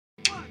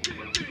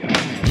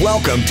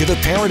Welcome to The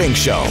Parenting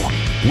Show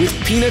with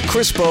Pina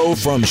Crispo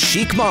from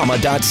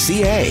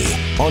chicmama.ca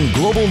on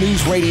Global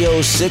News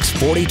Radio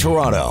 640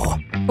 Toronto.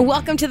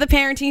 Welcome to The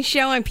Parenting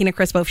Show. I'm Pina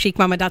Crispo of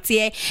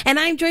chicmama.ca, and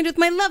I'm joined with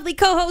my lovely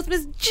co-host,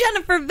 Ms.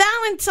 Jennifer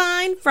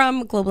Valentine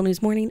from Global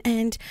News Morning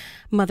and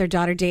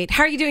Mother-Daughter Date.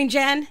 How are you doing,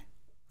 Jen?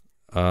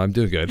 I'm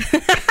doing good.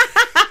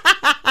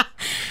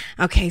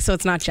 Okay, so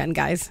it's not Jen,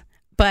 guys.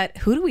 But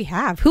who do we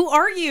have? Who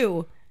are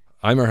you?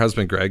 I'm her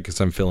husband, Greg,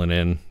 because I'm filling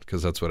in,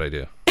 because that's what I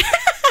do.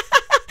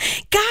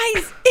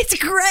 Guys, it's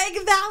Greg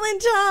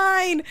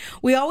Valentine.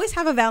 We always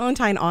have a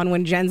Valentine on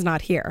when Jen's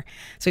not here.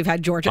 So we've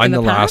had Georgia in the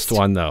past. I'm the last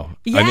one, though.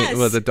 Yes. I mean,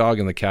 well, the dog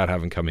and the cat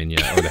haven't come in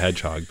yet, or the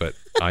hedgehog, but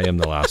I am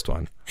the last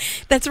one.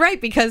 That's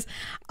right, because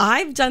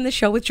I've done the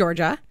show with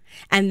Georgia,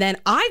 and then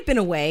I've been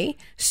away,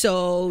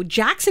 so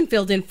Jackson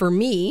filled in for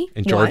me.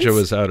 And Georgia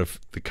was out of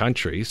the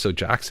country, so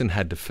Jackson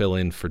had to fill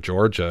in for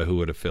Georgia, who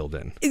would have filled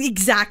in.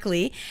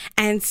 Exactly.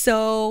 And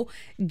so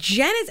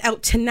Jen is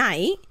out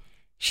tonight.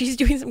 She's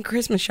doing some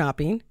Christmas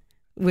shopping,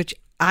 which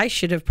I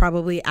should have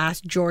probably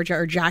asked Georgia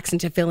or Jackson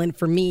to fill in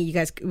for me. You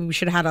guys, we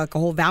should have had like a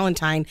whole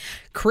Valentine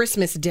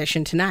Christmas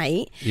edition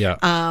tonight. Yeah.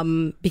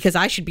 Because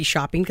I should be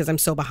shopping because I'm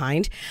so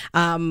behind.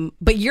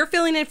 But you're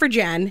filling in for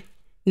Jen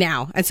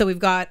now. And so we've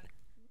got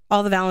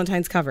all the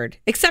Valentines covered,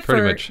 except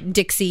Pretty for much.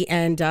 Dixie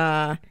and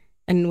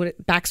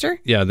Baxter.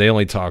 Yeah, they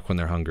only talk when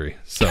they're hungry.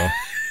 So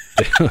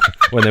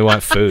when they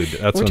want food,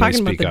 that's We're when they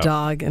talking speak about the up.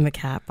 dog and the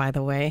cat, by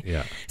the way.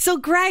 Yeah. So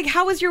Greg,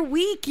 how was your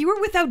week? You were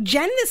without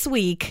Jen this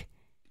week.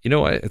 You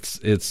know what?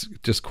 It's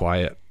just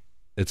quiet.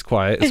 It's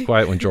quiet. It's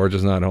quiet when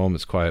Georgia's not home.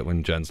 It's quiet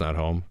when Jen's not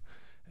home.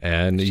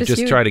 And you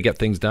just try to get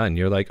things done.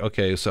 You're like,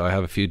 okay, so I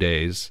have a few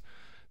days,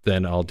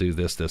 then I'll do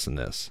this, this, and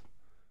this.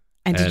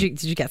 And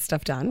did you get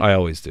stuff done? I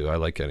always do. I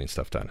like getting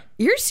stuff done.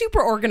 You're super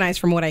organized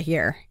from what I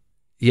hear.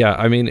 Yeah,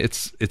 I mean,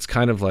 it's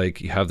kind of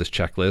like you have this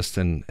checklist,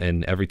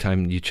 and every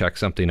time you check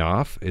something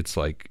off, it's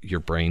like your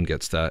brain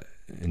gets that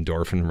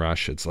endorphin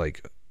rush. It's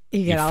like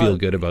you feel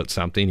good about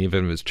something,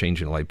 even if it's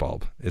changing a light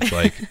bulb. It's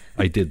like,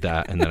 I did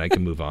that, and then I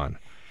can move on.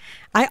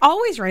 I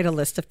always write a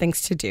list of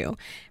things to do,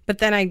 but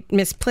then I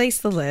misplace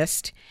the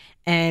list,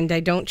 and I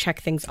don't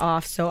check things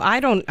off. So I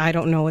don't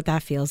know what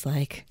that feels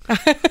like.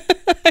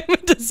 I'm a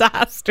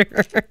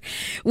disaster.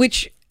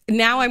 Which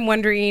now I'm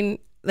wondering,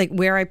 like,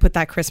 where I put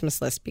that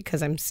Christmas list,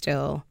 because I'm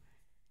still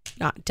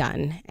not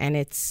done. And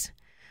it's,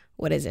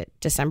 what is it,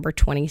 December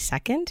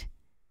 22nd?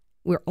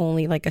 We're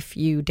only like a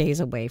few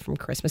days away from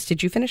Christmas.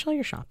 Did you finish all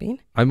your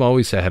shopping? I'm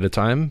always ahead of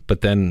time,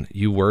 but then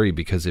you worry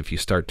because if you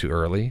start too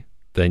early,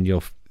 then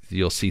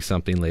you'll see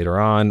something later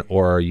on,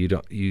 or you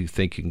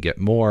think you can get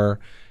more,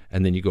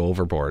 and then you go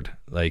overboard.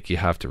 Like, you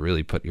have to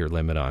really put your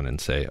limit on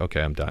and say,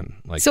 okay, I'm done.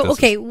 Like, so,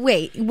 okay,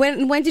 wait.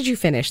 When did you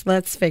finish?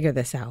 Let's figure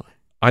this out.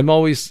 I'm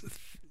always,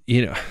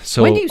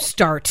 so when do you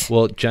start?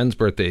 Well, Jen's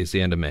birthday is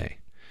the end of May.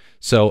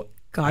 So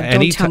God,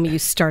 don't tell me you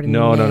start in May.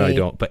 No, I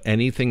don't. But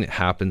anything that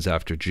happens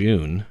after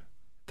June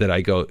that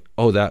I go,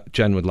 oh, that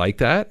Jen would like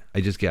that,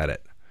 I just get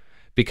it.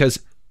 Because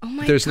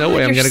there's no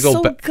way I'm going to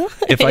go back.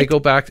 If I go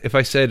back, if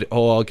I said,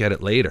 oh, I'll get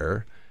it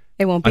later,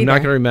 it won't be I'm there. not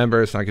going to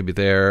remember. It's not going to be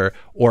there,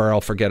 or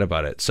I'll forget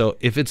about it. So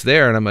if it's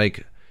there and I'm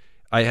like,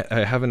 I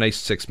have a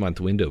nice 6-month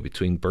window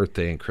between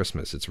birthday and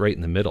Christmas. It's right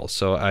in the middle.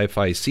 So if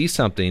I see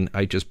something,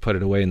 I just put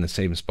it away in the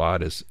same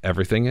spot as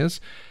everything is.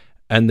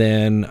 And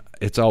then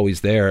it's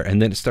always there.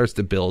 And then it starts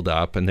to build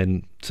up. And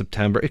then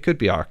September, it could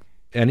be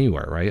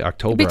anywhere, right?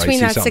 October,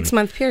 between I see that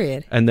 6-month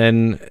period. And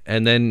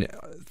then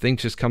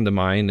things just come to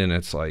mind, and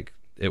it's like,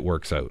 it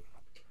works out.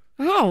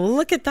 Oh,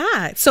 look at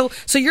that. So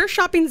your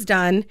shopping's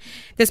done.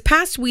 This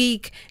past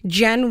week,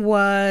 Jen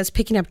was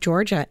picking up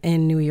Georgia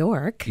in New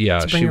York.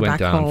 Yeah, she went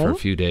down home for a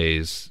few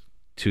days,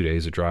 2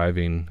 days of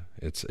driving.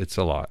 It's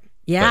a lot.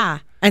 Yeah.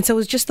 And so it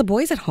was just the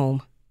boys at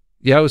home.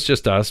 Yeah, it was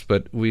just us,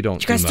 but we don't.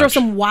 Did you guys throw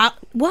some wild?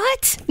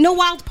 What? No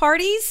wild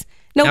parties?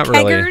 No Not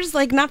keggers? really.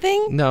 Like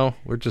nothing? No,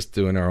 we're just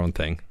doing our own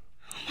thing.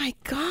 Oh my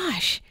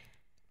gosh.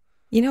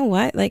 You know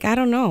what? Like, I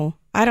don't know.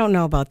 I don't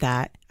know about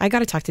that. I got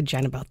to talk to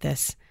Jen about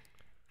this.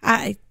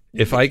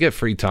 If I get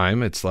free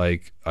time, it's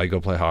like I go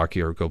play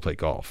hockey or go play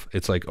golf.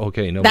 It's like,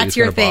 okay, nobody's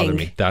going to bother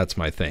me. That's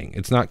my thing.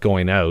 It's not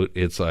going out.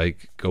 It's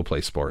like, go play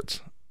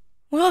sports.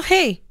 Well,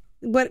 hey,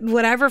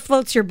 whatever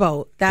floats your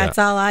boat. That's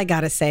all I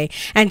got to say.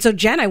 And so,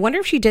 Jen, I wonder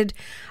if she did.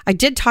 I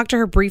did talk to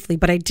her briefly,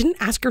 but I didn't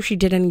ask her if she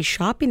did any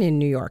shopping in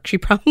New York. She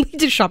probably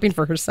did shopping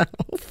for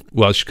herself.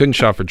 Well, she couldn't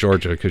shop for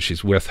Georgia because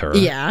she's with her.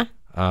 Yeah.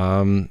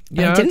 I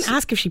didn't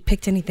ask if she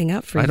picked anything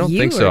up for you. I don't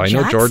think so. I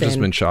know Jackson. Georgia's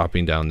been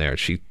shopping down there.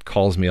 She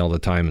calls me all the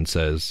time and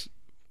says,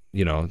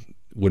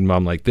 would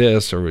Mom like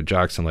this, or would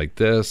Jackson like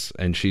this?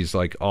 And she's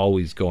like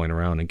always going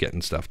around and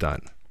getting stuff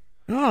done.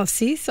 Oh,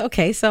 see?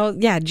 Okay. So,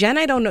 yeah, Jen,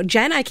 I don't know.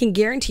 Jen, I can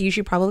guarantee you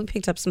she probably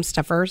picked up some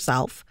stuff for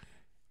herself.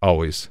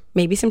 Always.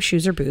 Maybe some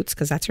shoes or boots,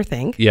 because that's her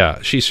thing.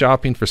 Yeah, she's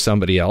shopping for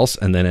somebody else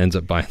and then ends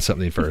up buying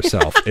something for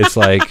herself. It's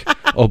like,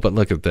 oh, but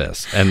look at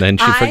this. And then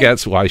she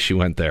forgets why she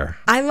went there.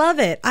 I love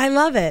it. I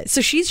love it.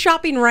 So she's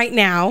shopping right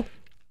now.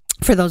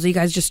 For those of you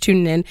guys just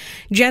tuning in,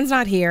 Jen's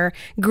not here.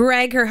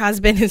 Greg, her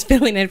husband, is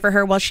filling in for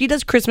her while she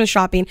does Christmas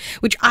shopping,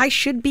 which I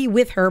should be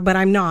with her, but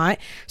I'm not.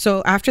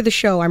 So after the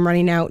show, I'm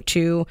running out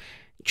to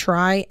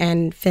try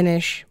and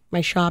finish my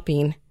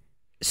shopping.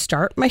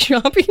 Start my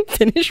shopping?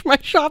 Finish my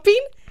shopping?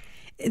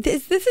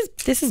 This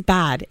is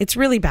bad. It's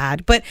really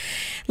bad. But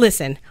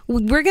listen,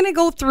 we're going to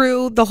go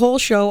through the whole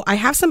show. I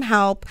have some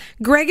help.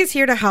 Greg is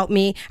here to help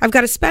me. I've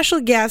got a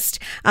special guest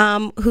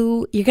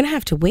who you're going to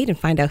have to wait and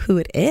find out who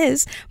it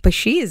is. But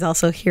she is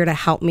also here to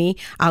help me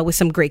with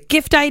some great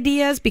gift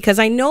ideas, because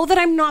I know that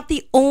I'm not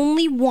the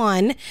only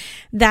one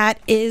that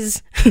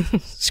is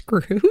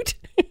screwed.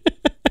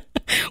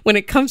 When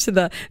it comes to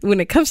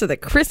the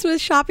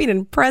Christmas shopping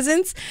and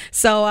presents.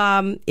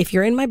 So if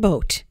you're in my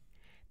boat,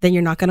 then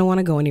you're not going to want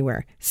to go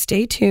anywhere.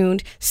 Stay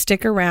tuned.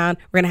 Stick around.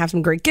 We're going to have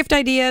some great gift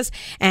ideas,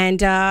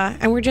 and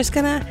we're just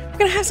gonna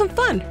have some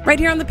fun right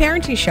here on the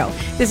Parenting Show.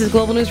 This is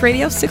Global News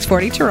Radio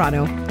 640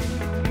 Toronto.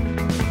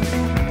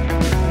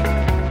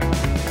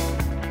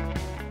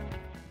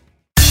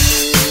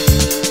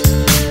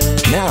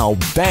 Now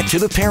back to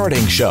the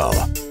Parenting Show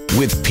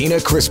with Pina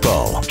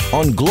Crispo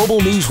on Global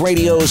News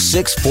Radio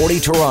 640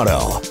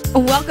 Toronto.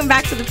 Welcome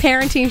back to the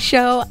Parenting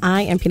Show.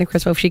 I am Pina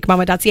Crispo of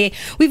chicmama.ca.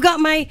 We've got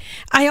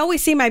I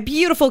always say my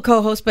beautiful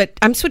co-host, but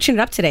I'm switching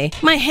it up today.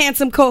 My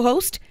handsome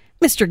co-host,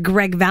 Mr.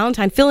 Greg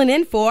Valentine, filling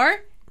in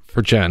for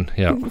Jen,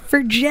 yeah.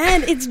 For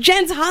Jen. It's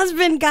Jen's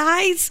husband,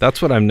 guys.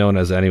 That's what I'm known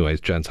as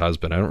anyways, Jen's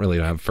husband. I don't really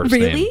have a first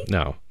name.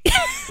 No.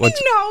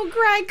 No,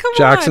 Greg, come on.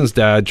 Jackson's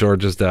dad,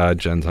 George's dad,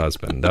 Jen's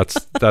husband.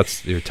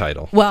 That's your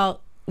title.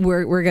 Well,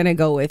 we're going to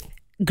go with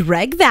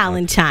Greg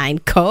Valentine,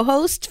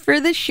 co-host for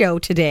the show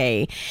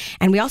today.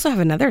 And we also have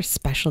another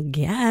special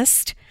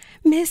guest,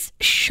 Miss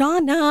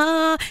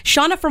Shauna.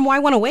 Shauna from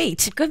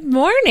Y108. Good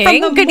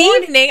morning. Good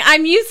evening.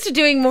 I'm used to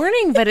doing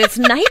morning, but it's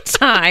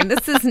nighttime.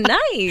 This is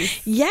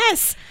nice.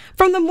 Yes,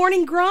 from the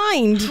Morning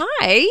Grind.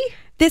 Hi.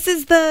 This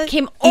is the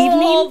Came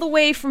all the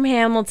way from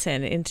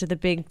Hamilton into the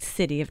big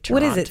city of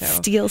Toronto. What is it?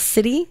 Steel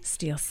City?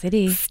 Steel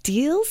City.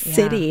 Steel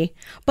City.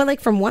 But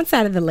like from one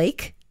side of the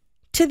lake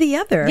to the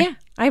other. Yeah.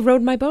 I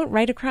rode my boat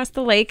right across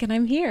the lake and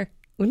I'm here.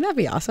 Wouldn't that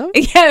be awesome?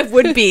 Yeah, it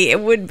would be. It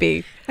would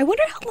be. I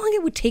wonder how long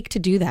it would take to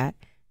do that.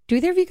 Do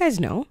either of you guys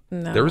know?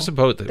 No. There was a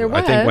boat that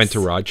I think went to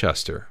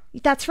Rochester.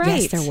 That's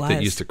right. Yes, there was.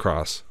 That used to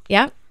cross.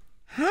 Yeah.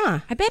 Huh.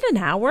 I bet an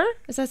hour.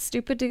 Is that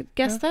stupid to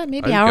guess that?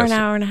 Maybe I an guess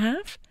hour and a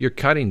half? You're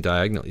cutting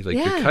diagonally. Like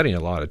you're cutting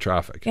a lot of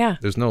traffic. Yeah.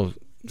 There's no...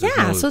 So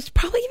it's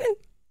probably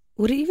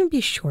would it even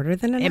be shorter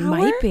than an hour? It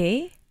might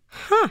be.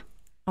 Huh.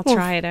 I'll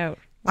try it out.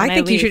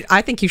 I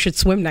think you should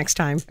swim next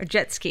time. Or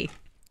jet ski.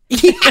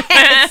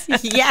 Yes.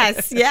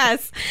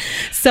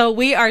 So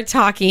we are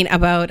talking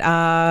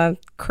about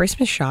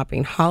Christmas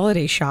shopping,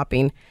 holiday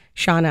shopping.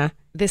 Shauna.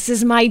 This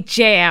is my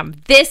jam.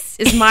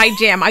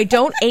 I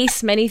don't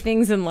ace many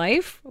things in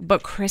life,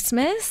 but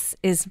Christmas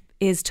is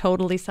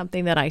totally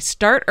something that I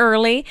start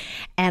early.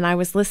 And I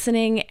was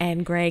listening,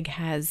 and Greg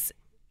has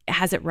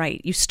it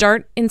right. You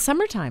start in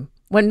summertime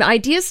when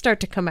ideas start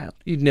to come out.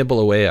 You nibble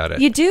away at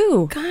it. You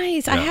do.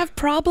 Guys, I have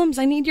problems.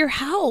 I need your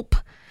help.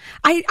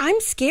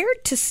 I'm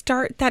scared to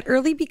start that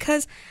early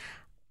because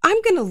I'm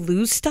going to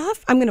lose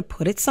stuff. I'm going to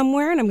put it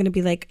somewhere and I'm going to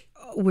be like,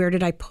 where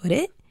did I put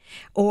it?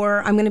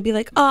 Or I'm going to be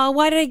like, oh,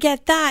 why did I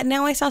get that?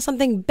 Now I saw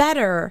something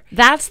better.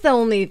 That's the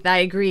only, I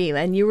agree.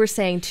 And you were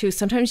saying too,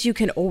 sometimes you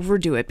can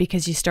overdo it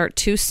because you start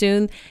too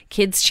soon.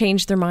 Kids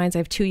change their minds. I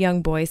have 2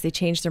 young boys. They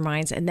change their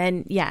minds. And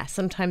then,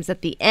 sometimes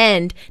at the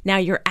end, now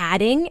you're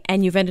adding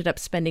and you've ended up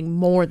spending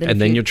more than.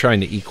 And then you're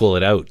trying to equal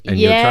it out and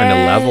you're trying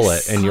to level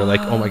it. And you're like,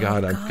 oh my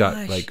God, I've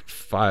got like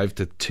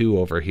 5-2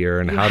 over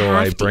here. And how do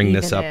I bring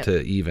this up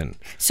to even?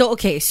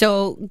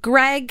 So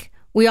Greg,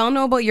 we all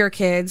know about your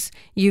kids.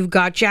 You've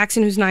got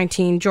Jackson, who's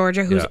 19,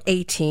 Georgia, who's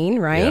 18,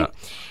 right? Yeah.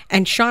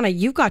 And Shauna,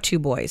 you've got 2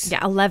 boys.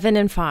 Yeah, 11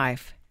 and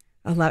 5.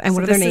 11. And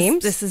what are their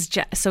names? This is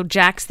so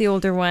Jack's the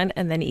older one,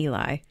 and then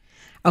Eli.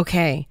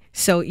 Okay,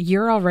 so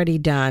you're already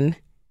done.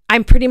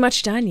 I'm pretty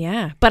much done,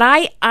 yeah. But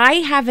I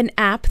have an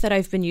app that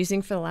I've been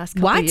using for the last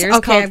couple of years.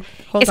 Okay,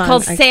 it's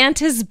called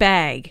Santa's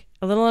Bag.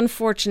 A little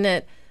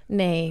unfortunate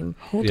name.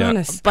 Hold on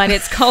a second. But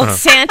it's called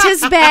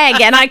Santa's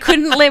Bag, and I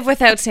couldn't live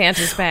without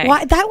Santa's Bag.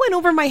 Why, that went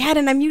over my head,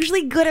 and I'm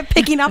usually good at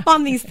picking up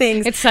on these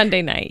things. It's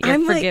Sunday night.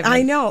 You're forgiven.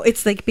 I know.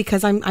 It's like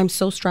because I'm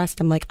so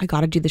stressed. I'm like, I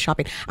got to do the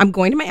shopping. I'm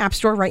going to my app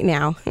store right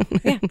now.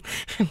 Yeah.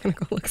 I'm going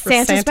to go look for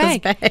Santa's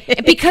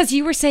bag. Because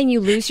you were saying you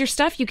lose your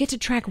stuff, you get to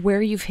track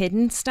where you've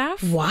hidden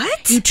stuff.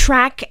 What? You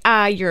track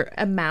your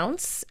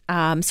amounts.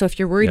 So if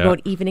you're worried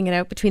about evening it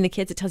out between the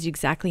kids, it tells you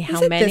exactly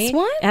how many. This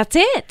one? That's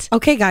it.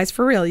 Okay, guys,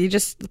 for real. You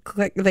just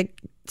click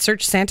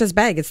search Santa's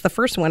bag. It's the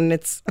first one, and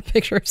it's a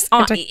picture of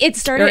Santa. It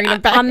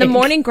started on the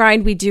Morning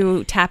Grind. We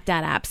do Tap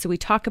That app, so we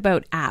talk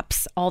about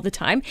apps all the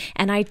time.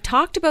 And I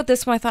talked about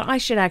this one. I thought I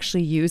should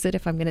actually use it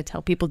if I'm going to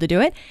tell people to do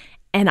it.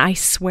 And I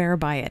swear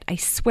by it.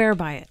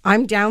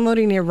 I'm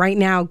downloading it right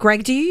now.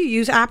 Greg, do you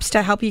use apps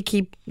to help you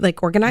keep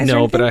organized?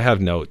 No, but I have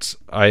notes.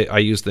 I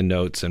use the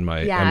notes in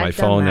my on my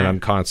phone, that. and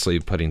I'm constantly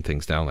putting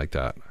things down like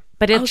that.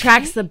 But it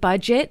tracks the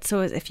budget.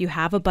 So if you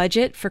have a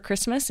budget for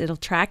Christmas, it'll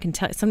track and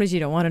tell. Sometimes you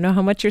don't want to know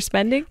how much you're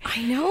spending.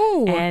 I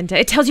know. And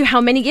it tells you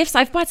how many gifts.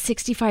 I've bought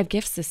 65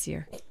 gifts this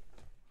year.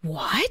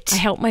 What? I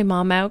help my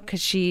mom out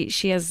because she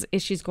has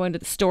issues going to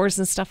the stores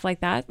and stuff like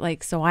that.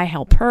 Like, so I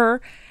help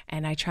her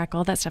and I track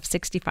all that stuff.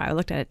 65. I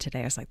looked at it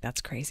today. I was like,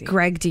 that's crazy.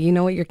 Greg, do you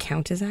know what your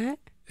count is at?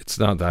 It's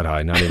not that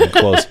high, not even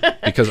close,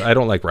 because I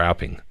don't like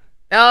wrapping.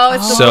 Oh,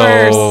 it's the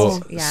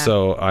worst. Yeah.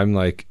 So I'm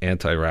like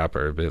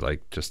anti-rapper, but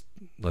like just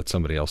let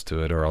somebody else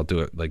do it, or I'll do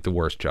it like the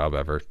worst job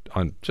ever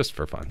on just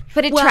for fun.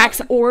 But it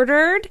tracks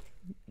ordered,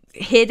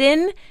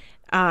 hidden,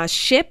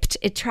 shipped.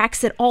 It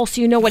tracks it all,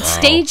 so you know what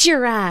stage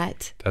you're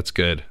at. That's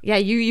good. Yeah,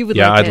 you would.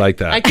 Yeah, like I'd it. like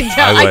that. I can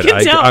tell. I would. I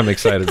can tell. I'm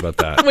excited about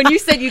that. When you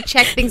said you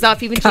check things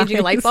off, even changing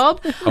a light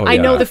bulb, I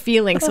know the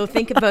feeling. So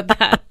think about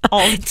that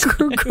all the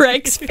time.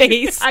 Greg's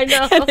face. I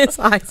know. And his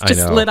eyes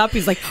just know. lit up.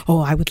 He's like, oh,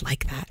 I would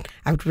like that.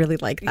 I would really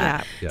like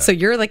that. Yeah. So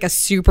you're like a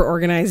super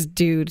organized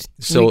dude.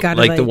 So We gotta,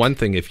 like the one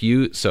thing,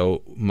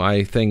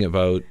 my thing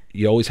about,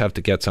 you always have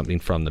to get something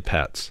from the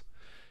pets.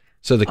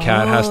 So the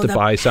cat has to the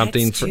buy pets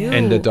something too.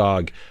 and the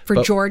dog. For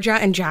But- Georgia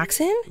and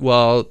Jackson?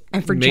 Well,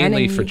 And for Jen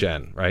mainly and for you?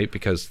 Jen, right?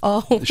 Because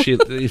Oh.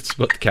 it's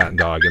about the cat and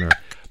dog and her.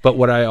 But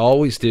what I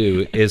always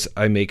do is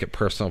I make it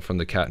personal from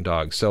the cat and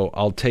dog. So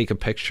I'll take a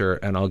picture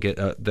and I'll get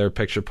their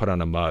picture put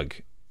on a mug,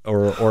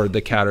 or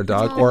the cat or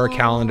dog, or a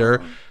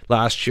calendar.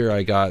 Last year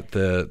I got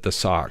the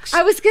socks.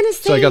 I was gonna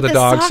say, So I got the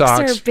dog socks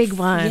are socks a big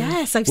one.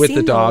 Yes, I've with seen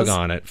the dog those.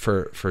 on it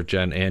for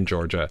Jen and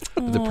Georgia.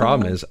 But the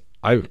problem is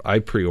I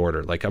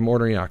pre-ordered. Like I'm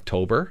ordering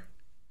October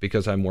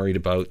because I'm worried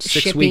about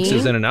 6 weeks Shipping?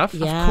 isn't enough.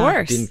 Yeah. Of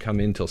course. Didn't come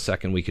in till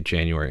second week of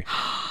January.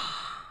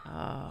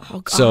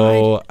 Oh, God.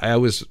 So I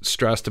was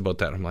stressed about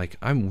that. I'm like,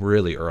 I'm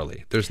really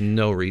early. There's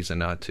no reason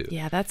not to.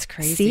 Yeah, that's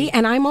crazy. See,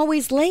 and I'm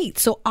always late.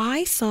 So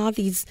I saw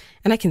these,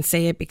 and I can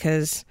say it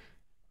because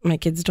my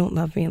kids don't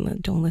love me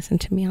and don't listen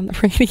to me on the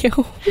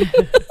radio.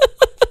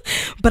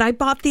 But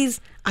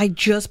I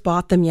just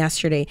bought them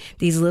yesterday,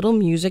 these little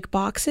music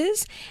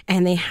boxes,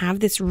 and they have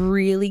this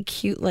really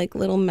cute, like,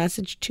 little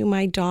message to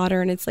my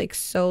daughter, and it's like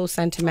so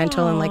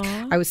sentimental. And like,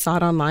 I saw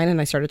it online and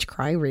I started to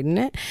cry reading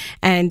it.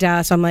 And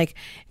so I'm like,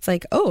 it's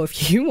like, oh,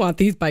 if you want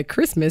these by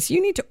Christmas,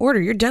 you need to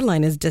order. Your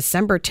deadline is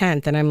December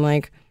 10th. And I'm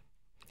like,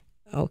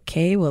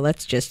 okay, well,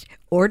 let's just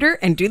order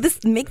and do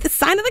this, make the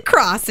sign of the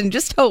cross and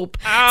just hope.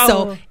 Oh,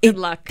 so good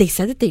luck. They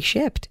said that they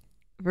shipped.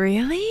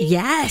 Really?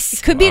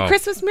 Yes. Could be a Wow.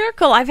 Christmas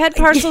miracle. I've had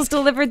parcels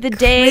delivered the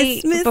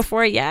day Christmas?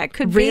 before. Yeah, it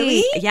could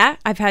Really? be. Yeah,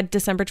 I've had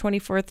December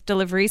 24th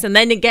deliveries. And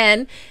then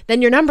again,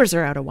 then your numbers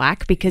are out of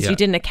whack because Yeah. you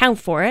didn't account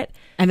for it.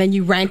 And then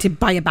you ran to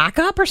buy a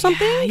backup or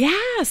something?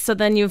 Yeah, so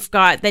then you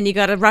got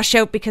to rush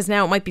out because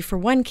now it might be for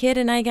one kid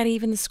and I got to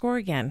even the score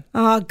again.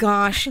 Oh,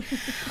 gosh.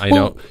 I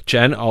know.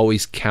 Jen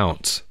always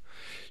counts.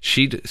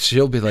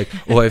 She'll be like,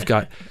 oh, I've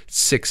got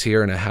 6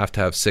 here and I have to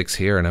have 6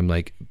 here. And I'm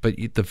like, but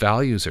the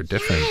values are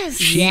different.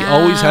 She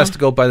always has to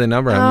go by the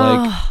number.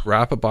 I'm like,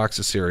 wrap a box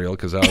of cereal,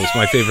 because that was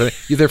my favorite.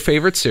 Their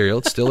favorite cereal.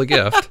 It's still a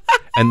gift.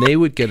 And they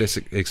would get as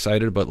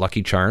excited about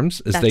Lucky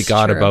Charms as they That's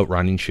got true. about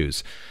running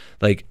shoes.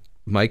 Like,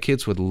 my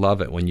kids would love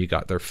it when you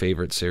got their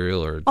favorite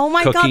cereal or Oh,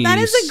 my God. That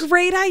is cookies, a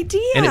great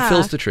idea. and it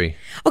fills the tree.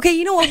 Okay,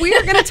 you know what? We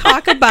are going to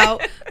talk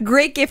about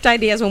great gift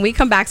ideas when we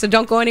come back, so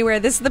don't go anywhere.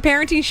 This is The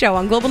Parenting Show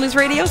on Global News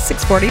Radio,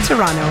 640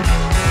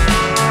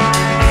 Toronto.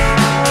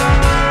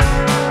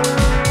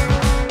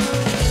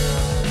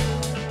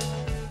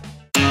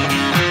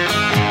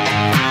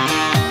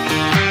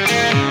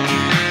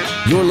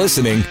 You're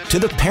listening to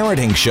The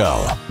Parenting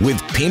Show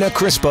with Pina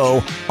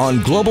Crispo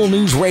on Global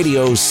News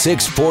Radio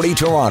 640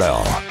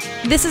 Toronto.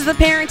 This is The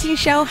Parenting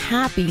Show.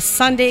 Happy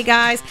Sunday,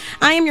 guys.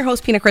 I am your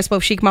host, Pina Crispo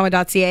of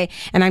chicmama.ca,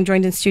 and I'm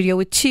joined in studio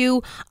with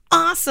two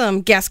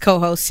awesome guest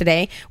co-hosts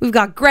today. We've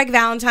got Greg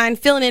Valentine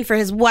filling in for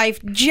his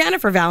wife,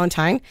 Jennifer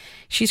Valentine.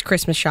 She's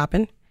Christmas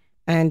shopping.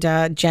 And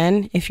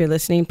Jen, if you're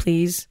listening,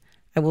 please,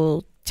 I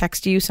will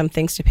text you some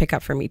things to pick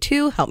up for me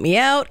too. Help me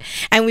out.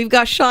 And we've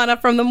got Shauna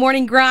from The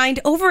Morning Grind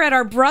over at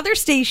our brother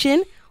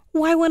station,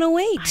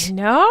 Y108.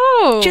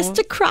 No. Just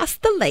across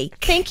the lake.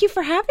 Thank you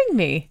for having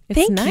me. It's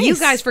Thank nice. you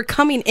guys for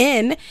coming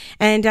in.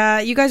 And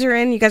you guys are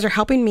in. You guys are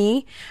helping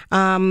me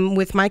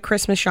with my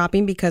Christmas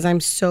shopping because I'm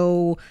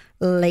so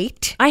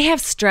late. I have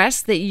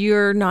stress that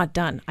you're not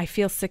done. I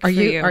feel sick for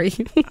you. Are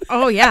you?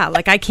 Oh, yeah.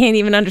 Like, I can't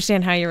even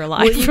understand how you're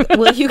alive.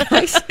 will you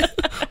guys?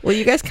 Will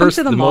you guys come First,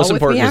 to the the mall most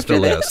with me important is after the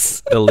this?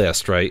 list. The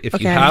list, right? If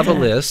Okay. you have a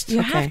list, You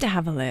Okay. have to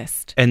have a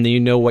list. and then you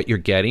know what you're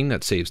getting,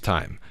 that saves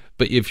time.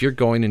 But if you're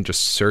going and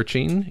just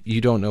searching, you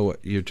don't know what,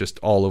 you're just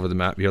all over the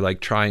map. You're like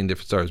trying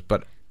different stores.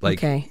 But like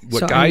Okay, what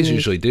so I guys need-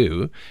 usually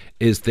do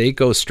is they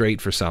go straight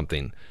for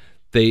something.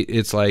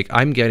 It's like,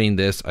 I'm getting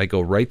this. I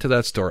go right to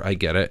that store. I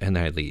get it, and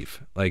I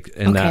leave. Like,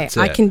 and Okay, that's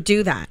it. I can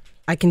do that.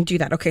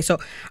 Okay, so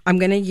I'm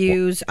gonna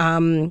use.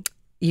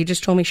 You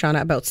just told me,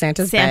 Shauna, about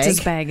Santa's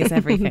Bag is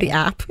everything. the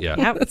app. Yeah.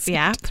 Yep, the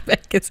app. Santa's bag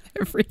is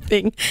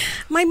everything.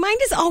 My mind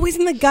is always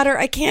in the gutter.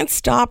 I can't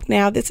stop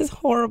now. This is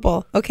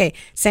horrible. Okay,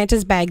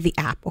 Santa's Bag, the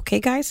app. Okay,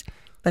 guys,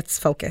 let's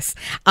focus.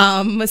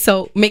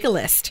 So make a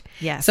list.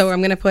 Yes. So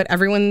I'm gonna put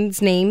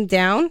everyone's name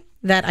down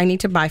that I need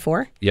to buy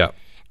for. Yeah.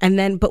 And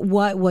then, but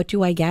what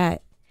do I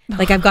get?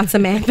 Like, I've got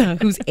Samantha,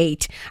 who's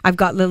 8. I've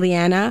got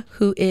Liliana,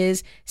 who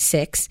is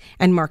 6,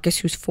 and Marcus,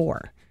 who's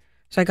 4.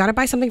 So I got to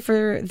buy something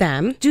for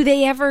them. Do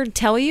they ever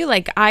tell you,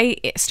 like,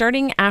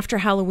 starting after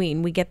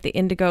Halloween, we get the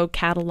Indigo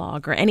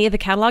catalog or any of the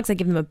catalogs. I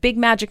give them a big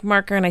magic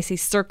marker and I say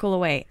circle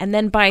away. And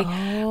then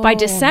by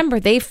December,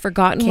 they've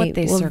forgotten what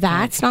they circled.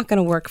 That's not going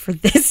to work for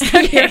this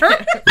year.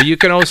 But you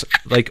can also,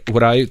 like,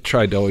 what I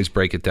tried to always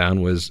break it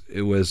down was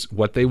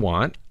what they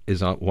want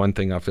is not one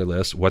thing off their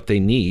list, what they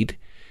need.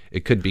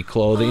 It could be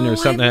clothing or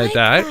something like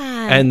that.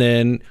 And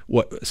then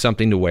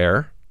something to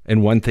wear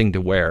and one thing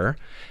to wear.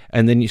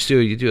 And then you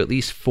do at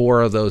least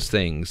 4 of those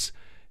things,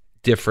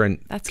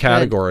 different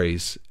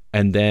categories. Good.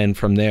 And then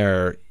from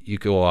there, you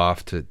go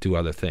off to do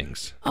other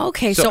things.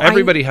 Okay. So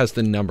everybody has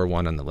the number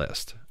 1 on the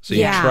list. So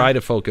you try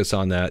to focus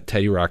on that.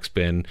 Teddy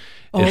Ruxpin.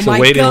 It's a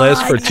waiting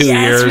list for 2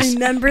 years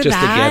remember just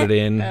that? to get it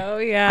in. Oh,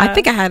 yeah. I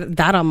think I had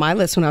that on my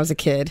list when I was a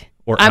kid.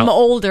 I'm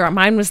older.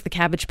 Mine was the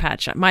Cabbage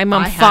Patch. My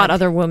mom fought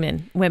other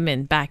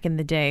women back in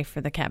the day for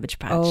the Cabbage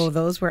Patch. Oh,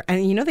 those were,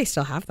 and they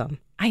still have them.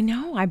 I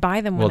know. I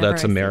buy them. Well,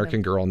 that's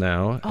American Girl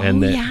now,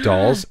 and then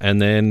Dolls, and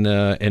then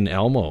in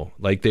Elmo,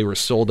 like they were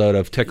sold out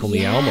of Tickle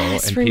Me Elmo,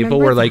 and people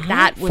were like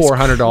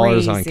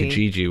 $400 on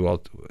Kijiji.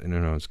 Well,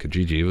 no, it's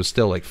Kijiji. It was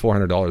still like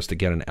 $400 to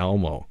get an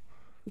Elmo.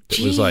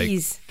 It was like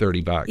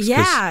 $30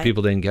 because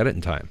people didn't get it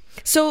in time.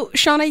 So,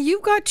 Shauna,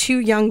 you've got 2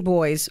 young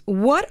boys.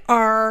 What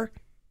are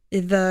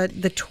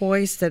the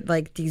toys that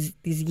like these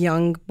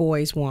young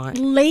boys want?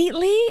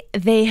 Lately,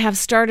 they have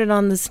started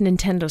on this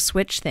Nintendo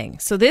Switch thing.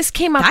 So this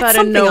came up out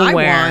of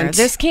nowhere.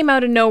 This came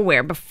out of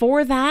nowhere.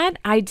 Before that,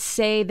 I'd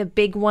say the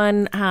big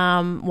one,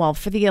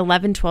 for the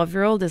 11,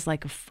 12-year-old is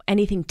like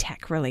anything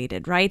tech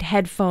related, right?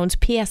 Headphones,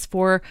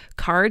 PS4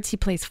 cards. He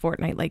plays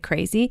Fortnite like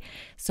crazy.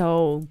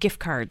 So gift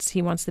cards.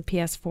 He wants the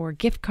PS4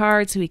 gift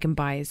card so he can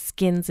buy his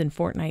skins in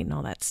Fortnite and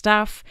all that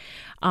stuff.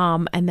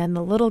 And then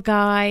the little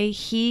guy,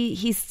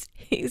 he's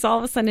all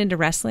of a sudden into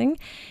wrestling,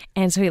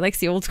 and so he likes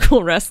the old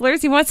school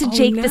wrestlers. He wants a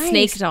Jake the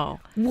Snake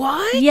doll.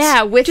 What?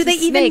 Yeah, with do they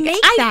even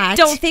make that? I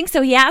don't think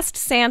so. He asked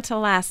Santa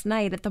last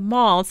night at the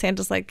mall.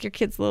 Santa's like, "Your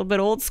kid's a little bit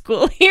old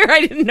school here." I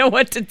didn't know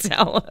what to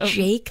tell him.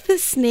 Jake the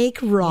Snake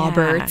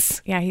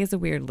Roberts. Yeah, he has a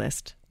weird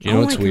list. You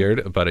know what's weird?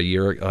 About a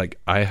year, like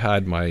I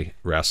had my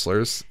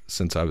wrestlers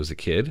since I was a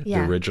kid, the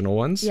original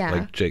ones,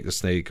 like Jake the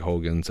Snake,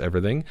 Hogan's,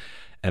 everything,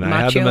 and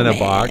I had them in a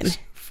box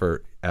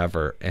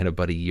forever. And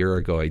about a year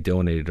ago, I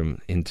donated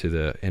them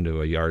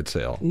into a yard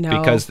sale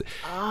because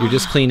you're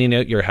just cleaning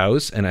out your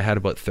house, and I had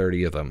about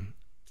 30 of them,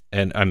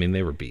 and I mean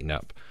they were beaten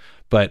up,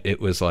 but it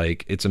was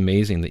like it's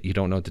amazing that you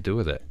don't know what to do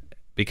with it.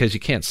 Because you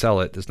can't sell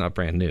it. It's not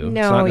brand new.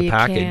 No, it's not in the you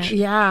package. Can't.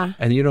 Yeah.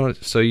 And you don't,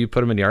 so you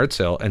put them in yard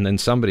sale, and then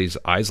somebody's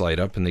eyes light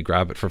up and they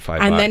grab it for $5.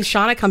 And then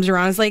Shauna comes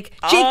around and is like,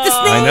 Jake the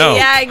Snake. I know.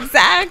 Yeah,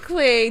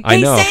 exactly. I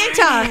know.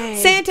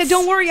 Santa,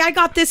 don't worry. I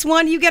got this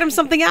one. You get him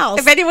something else.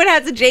 If anyone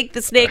has a Jake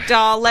the Snake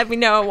doll, let me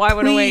know. Why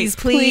would I wait?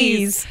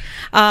 Please.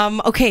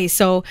 Okay,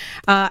 so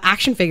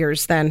action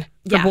figures then.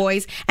 The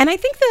boys. And I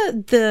think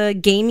the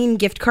gaming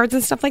gift cards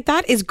and stuff like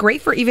that is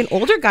great for even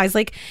older guys.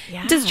 Like,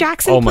 does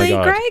Jackson play,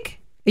 Greg?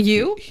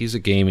 You? He's a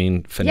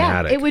gaming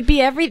fanatic. Yeah, it would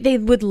be they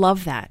would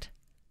love that.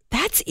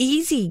 That's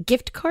easy.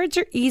 Gift cards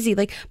are easy.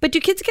 Like, but do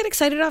kids get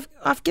excited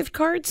off gift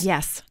cards?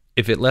 Yes.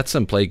 If it lets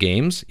them play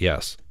games,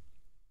 yes.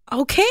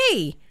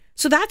 Okay.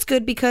 So that's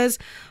good because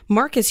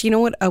Marcus, you know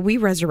what? We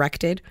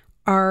resurrected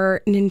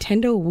our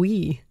Nintendo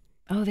Wii.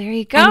 Oh, there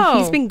you go. And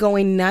he's been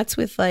going nuts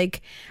with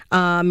like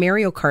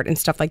Mario Kart and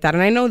stuff like that.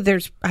 And I know they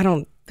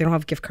don't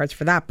have gift cards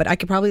for that, but I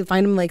could probably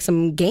find him like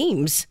some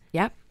games.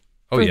 Yep.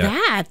 For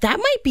that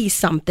might be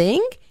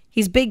something.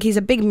 He's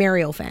a big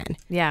Mario fan.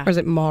 Yeah. Or is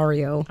it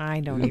Mario?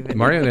 I don't even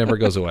Mario never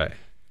goes away.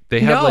 They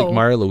have like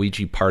Mario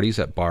Luigi parties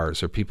at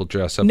bars where people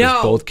dress up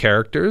as both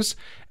characters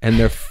and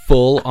they're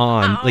full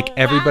on, like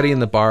everybody in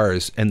the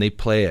bars, and they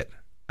play it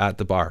at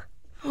the bar.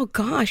 Oh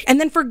gosh. And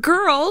then for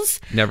girls,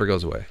 never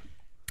goes away.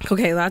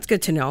 Okay, well, that's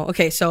good to know.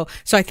 Okay, so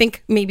I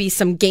think maybe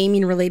some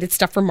gaming related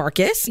stuff for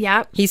Marcus.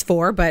 Yeah. He's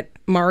 4, but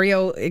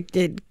Mario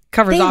it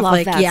covers off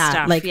like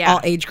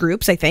all age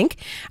groups, I think.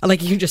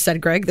 Like you just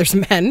said, Greg, there's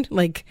men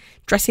like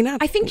dressing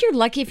up. I think you're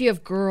lucky if you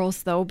have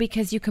girls though,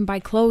 because you can buy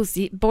clothes.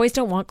 Boys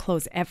don't want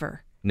clothes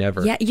ever.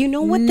 Never. Yeah, you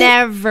know what?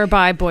 Never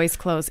buy boys'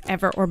 clothes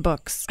ever or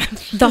books.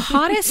 The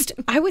hottest,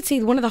 I would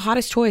say one of the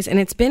hottest toys, and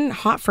it's been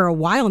hot for a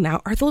while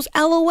now, are those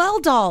LOL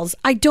dolls.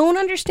 I don't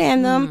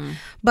understand them,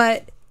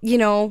 but you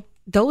know,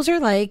 those are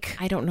like,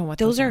 I don't know what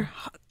those are.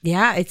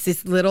 Yeah, it's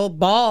this little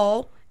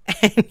ball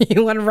and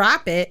you want to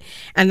wrap it.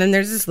 And then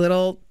there's this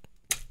little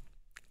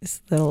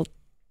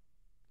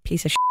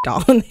piece of shit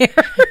doll in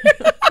there.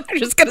 I'm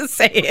just going to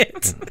say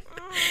it.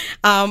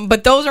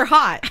 But those are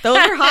hot. Those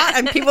are hot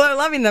and people are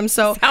loving them.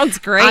 So sounds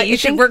great. You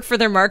should work for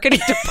their marketing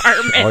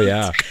department. Oh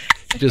yeah.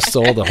 Just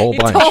sold a whole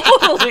bunch.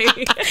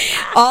 Totally.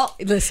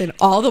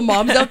 All the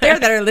moms out there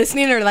that are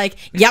listening are like,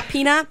 yep,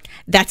 Pina,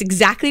 that's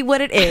exactly what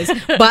it is.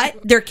 But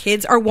their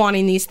kids are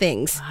wanting these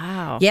things.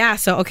 Wow. Yeah.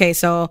 So okay.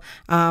 So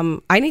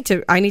I need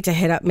to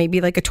hit up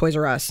maybe like a Toys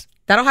R Us.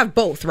 That'll have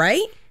both,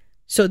 right?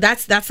 So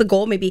that's the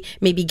goal. Maybe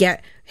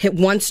hit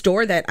one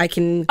store that I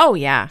can. Oh,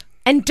 yeah.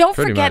 And don't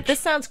Pretty forget, much. this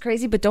sounds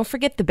crazy, but don't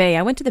forget the Bay.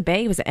 I went to the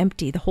Bay. It was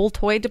empty. The whole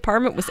toy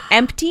department was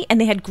empty,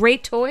 and they had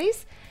great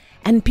toys.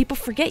 And people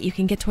forget you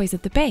can get toys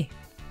at the Bay.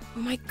 Oh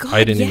my God!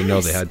 I didn't even know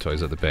yes. they had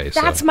toys at the Bay.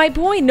 That's so. my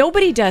point.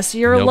 Nobody does. So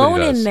you're Nobody alone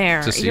does. in there.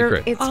 It's a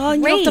secret. It's Oh,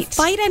 you great. don't have to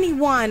fight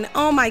anyone.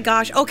 Oh my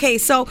gosh. Okay,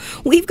 so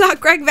we've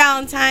got Greg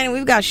Valentine and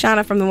we've got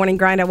Shauna from the Morning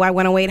Grind at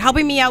Y108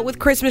 helping me out with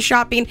Christmas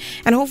shopping,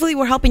 and hopefully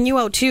we're helping you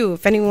out too.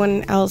 If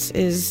anyone else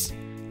is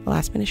a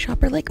last minute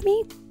shopper like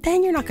me,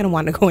 then you're not going to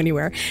want to go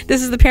anywhere.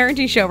 This is the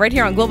Parenting Show right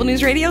here on Global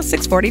News Radio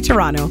 640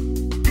 Toronto.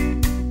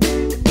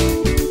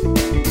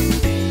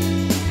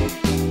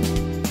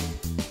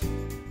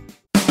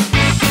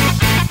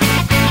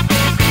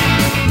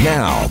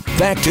 Now,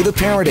 back to the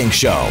Parenting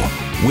Show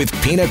with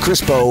Pina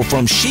Crispo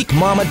from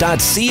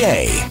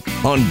chicmama.ca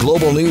on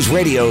Global News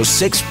Radio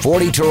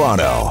 640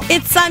 Toronto.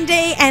 It's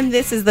Sunday, and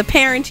this is the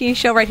Parenting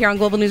Show right here on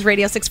Global News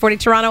Radio 640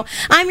 Toronto.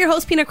 I'm your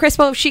host, Pina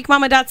Crispo of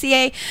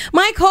chicmama.ca.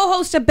 My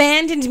co-host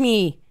abandoned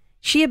me.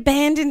 She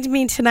abandoned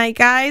me tonight,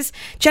 guys.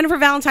 Jennifer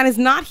Valentine is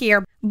not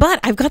here, but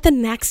I've got the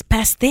next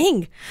best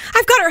thing.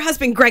 I've got her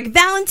husband, Greg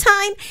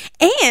Valentine,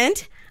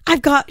 and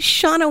I've got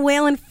Shauna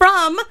Whalen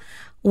from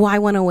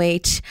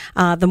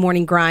Y108, The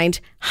Morning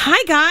Grind.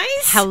 Hi, guys.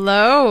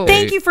 Hello.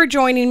 Thank you for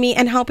joining me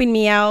and helping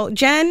me out.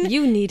 Jen,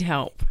 You need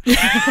help.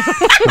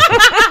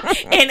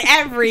 in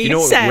every You know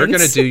what? sense. We're going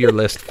to do your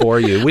list for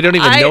you. We don't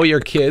even know your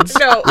kids,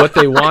 No. what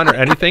they want or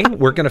anything.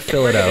 We're going to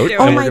fill it out,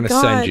 Oh and my we're going to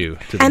God. send you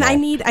to the And mall.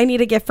 I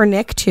need a gift for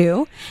Nick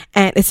too.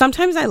 And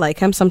sometimes I like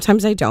him,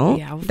 sometimes I don't.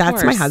 Yeah, of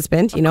That's my course.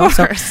 husband, you Of know.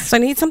 So course. I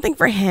need something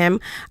for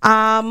him.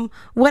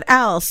 What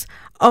else?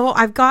 Oh,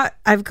 I've got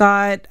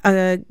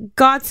a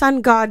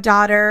godson,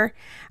 goddaughter,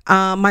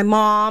 my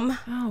mom.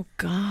 Oh,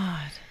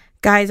 God.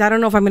 Guys, I don't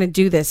know if I'm going to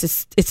do this.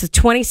 It's the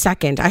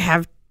 22nd. I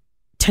have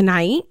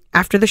tonight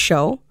after the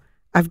show.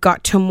 I've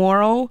got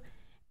tomorrow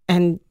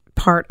and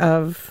part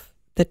of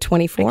the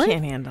 24th. I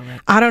can't handle it.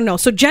 I don't know.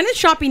 So Jen is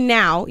shopping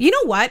now. You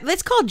know what?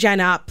 Let's call Jen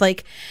up.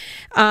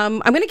 I'm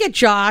going to get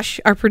Josh,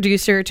 our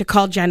producer, to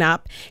call Jen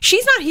up.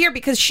 She's not here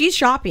because she's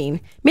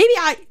shopping.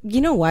 You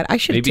know what? I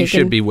should have Maybe you taken.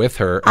 should be with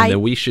her, and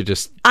then we should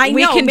just.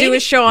 We can do a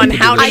show on We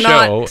can how do a to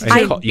show not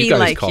and call- you be guys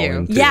like call you.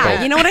 in too.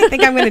 Yeah, you know what I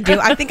think I'm going to do?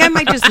 I think I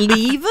might just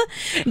leave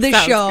the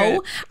Sounds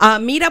show,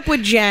 meet up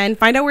with Jen,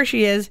 find out where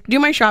she is, do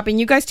my shopping.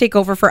 You guys take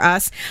over for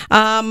us.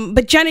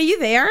 But Jen, are you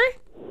there?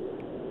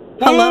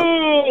 Hello?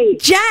 Hey,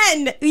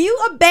 Jen, you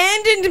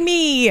abandoned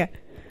me.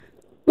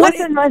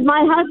 listen, my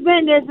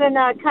husband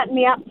isn't cutting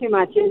me up too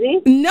much, is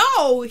he?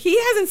 No, he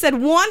hasn't said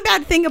one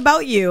bad thing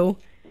about you.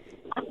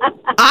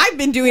 I've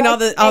been doing all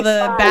the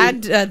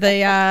bad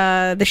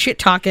the shit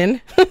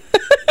talking.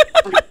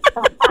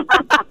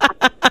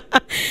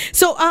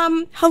 So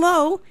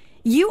hello,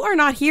 you are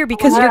not here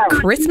because you're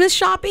Christmas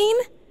shopping?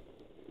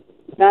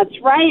 That's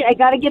right. I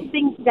got to get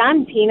things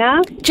done,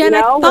 Pina. Jen,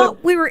 You know, I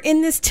thought we were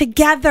in this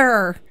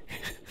together.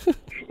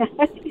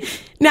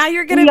 Now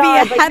you're going to We be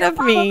are, but ahead you're of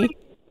me.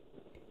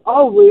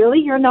 Oh, really?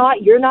 You're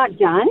not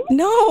done?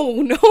 No,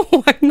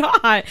 I'm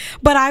not.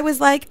 But I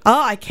was like,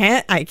 oh, I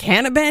can't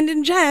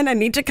abandon Jen. I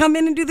need to come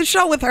in and do the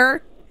show with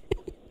her.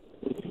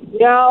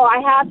 No,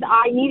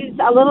 I needed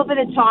a little bit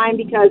of time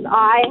because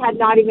I had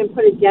not even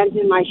put a dent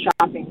in my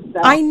shopping.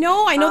 So I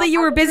know that you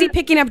were busy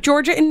picking up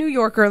Georgia and New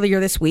York earlier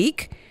this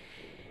week.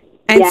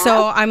 And Yeah.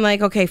 so I'm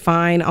like, okay,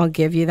 fine, I'll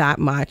give you that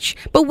much.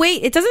 But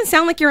wait, it doesn't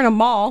sound like you're in a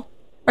mall.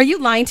 Are you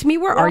lying to me?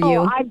 Where are you?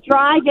 I'm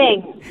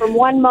driving from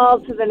one mall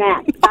to the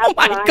next. That's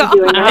my what I'm God.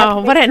 doing. I have to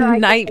Oh, what make a sure I get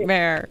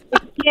nightmare. the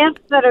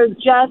gifts that are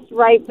just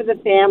right for the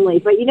family.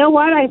 But you know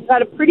what? I've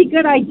got a pretty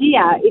good idea.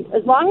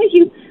 As long as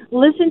you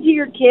listen to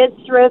your kids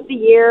throughout the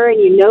year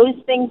and you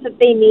notice things that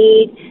they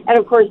need, and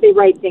of course they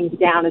write things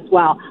down as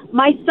well.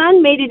 My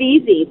son made it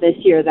easy this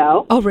year,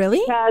 though. Oh,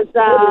 really?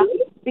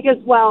 Because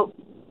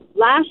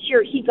last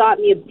year he got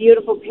me a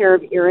beautiful pair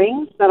of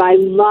earrings that I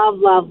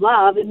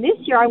love, and this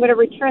year I'm going to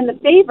return the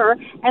favor,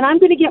 and I'm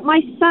going to get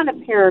my son a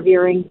pair of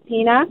earrings,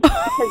 Tina,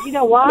 because you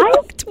know why?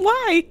 What?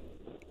 Why?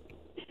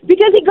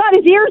 Because he got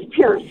his ears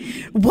pierced.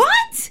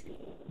 What?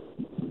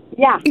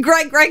 Yeah.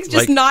 Greg's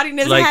just nodding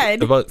his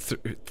head.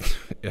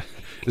 Yeah.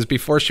 It was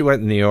before she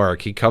went to New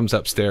York. He comes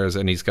upstairs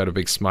and he's got a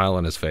big smile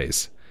on his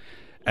face,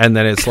 and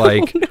then it's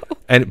like,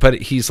 but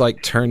he's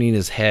like turning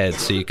his head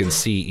so you can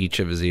see each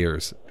of his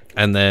ears.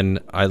 And then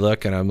I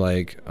look and I'm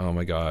like, oh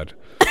my God.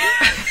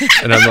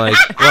 And I'm like,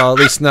 well, at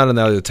least none of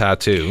the other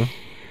tattoo.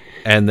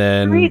 And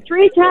then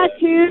Three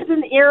tattoos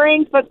and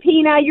earrings, but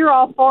Pina, you're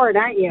all for it,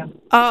 aren't you?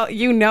 Oh,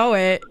 you know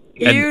it.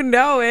 You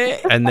know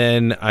it. and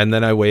then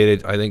I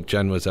waited. I think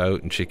Jen was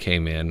out and she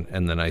came in,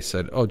 and then I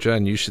said, oh,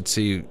 Jen, you should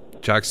see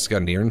Jackson's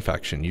got an ear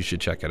infection. You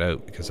should check it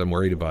out because I'm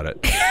worried about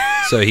it.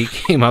 So he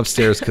came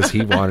upstairs because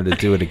he wanted to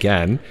do it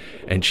again,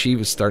 and she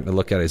was starting to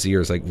look at his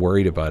ears like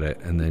worried about it.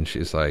 And then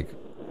she's like,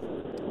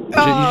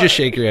 you just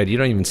shake your head. You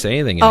don't even say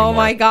anything anymore. Oh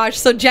my gosh.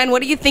 So Jen,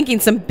 what are you thinking?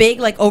 Some big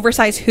like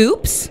oversized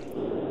hoops?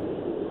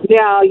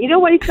 No, you know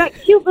what? He's got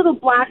cute little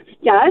black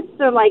studs.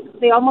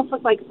 They almost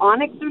look like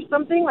onyx or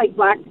something, like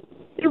black.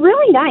 They're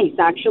really nice,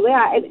 actually.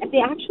 They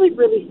actually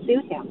really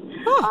suit him.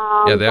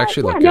 Yeah, they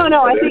actually look No, good.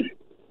 I think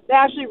they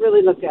actually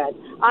really look good.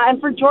 And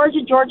for Georgia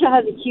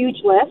has a huge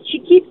list. She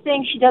keeps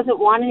saying she doesn't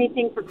want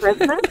anything for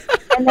Christmas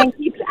and then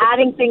keeps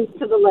adding things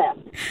to the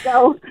list.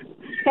 So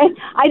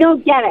I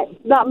don't get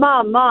it. But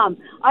Mom,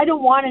 I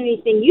don't want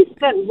anything. You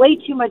spent way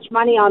too much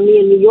money on me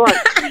in New York.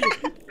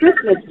 Please,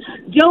 Christmas,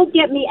 don't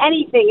get me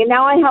anything. And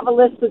now I have a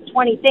list with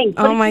 20 things.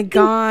 But Oh, my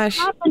gosh.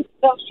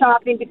 Go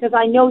shopping because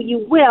I know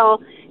you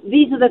will.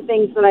 These are the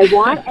things that I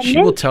want. And She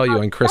then will tell you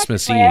on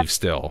Christmas second list- Eve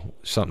still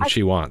something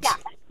she wants.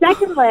 Yeah,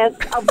 second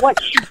list of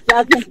what she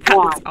doesn't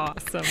want.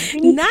 Awesome.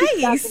 Nice.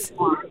 She doesn't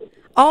want.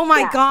 Oh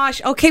my Yeah.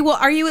 gosh. Okay, well,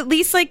 are you at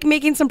least like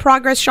making some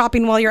progress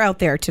shopping while you're out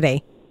there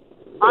today?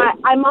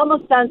 I'm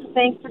almost done, so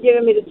thanks for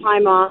giving me the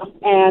time off.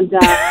 And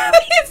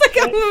It's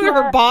like I'm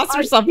her boss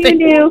or something.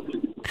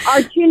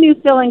 Our two new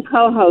fill-in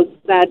co-hosts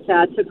that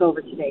took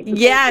over today. So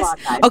Yes.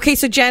 thanks a lot, guys. Okay,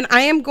 so Jen,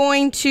 I am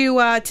going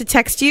to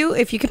text you.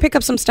 If you can pick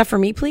up some stuff for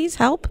me, please.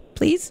 Help,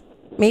 please.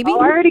 Maybe. Oh,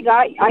 I already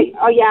got.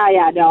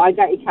 No, I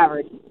got you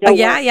covered. Don't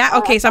Yeah, worry. yeah.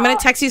 Okay, so I'm going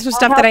to text you some I'll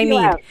stuff that I help you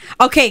need. out.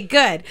 Okay,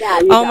 good. Yeah,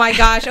 you oh got my it.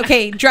 gosh.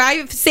 Okay,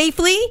 drive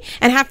safely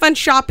and have fun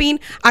shopping.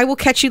 I will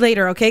catch you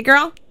later, okay,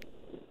 girl?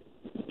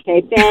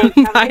 Okay, thanks.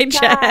 Have a Bye, good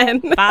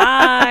time. Jen.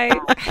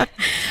 Bye.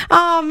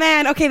 Oh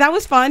man. Okay, that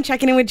was fun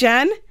checking in with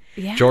Jen.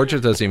 Georgia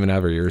doesn't even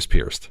have her ears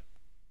pierced.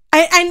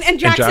 And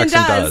Jackson,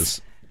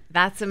 does.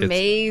 That's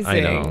amazing. I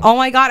know. Oh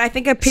my god, I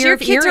think a So pair your of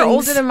kids earrings. are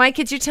older than my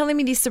kids. You're telling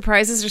me these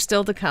surprises are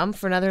still to come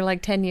for another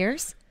like 10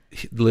 years?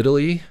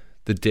 Literally,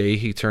 the day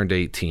he turned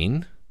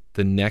 18,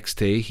 the next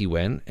day he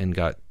went and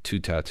got 2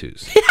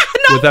 tattoos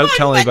without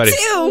telling anybody.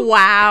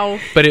 Wow.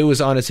 But it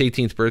was on his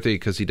 18th birthday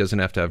because he doesn't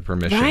have to have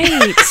permission.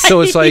 Right.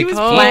 So it's like was he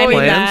planning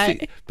plans,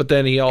 that. but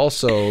then he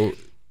also,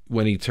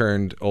 when he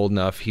turned old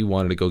enough, he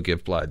wanted to go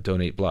give blood,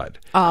 donate blood.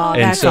 Oh,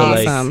 And that's so,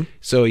 awesome.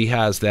 so he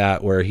has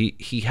that where he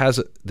has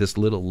this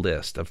little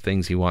list of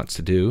things he wants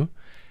to do.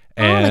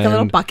 Oh, like a little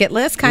And bucket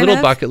list, a kind little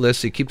of. bucket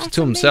list. He keeps it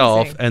to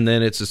himself, amazing. and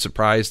then it's a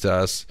surprise to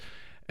us.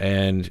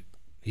 And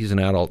he's an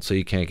adult, so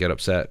you can't get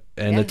upset.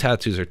 And the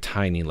tattoos are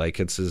tiny, like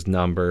it's his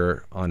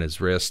number on his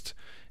wrist,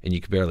 and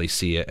you can barely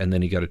see it. And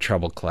then he got a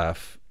treble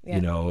clef, you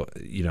know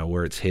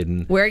where it's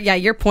hidden. Where, yeah,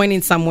 you're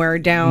pointing somewhere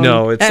down.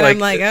 No, it's and like, I'm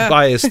like, ugh.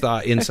 by his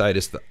thigh, inside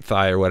his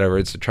thigh or whatever.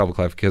 It's a treble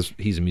clef because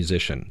he's a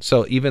musician.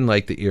 So even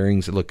like the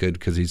earrings look good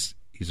because he's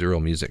a real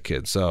music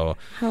kid. So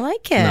I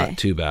like it. not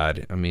too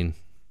bad. I mean,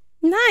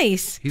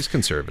 Nice. he's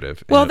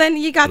conservative. Well, in a then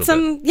you got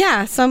little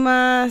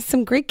bit.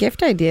 some great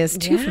gift ideas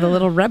too for the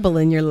little rebel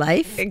in your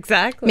life.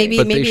 Exactly. Maybe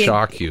But maybe they a-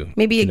 shock you.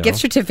 Maybe a you know? gift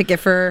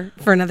certificate for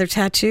another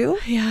tattoo.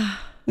 Yeah.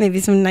 Maybe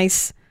some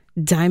nice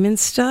diamond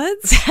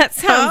studs. That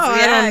sounds,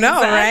 I don't know,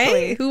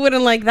 exactly. right? Who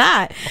wouldn't like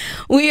that?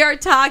 We are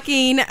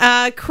talking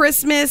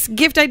Christmas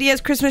gift ideas,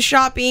 Christmas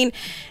shopping,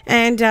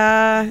 and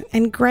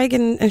Greg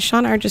and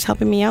Shauna are just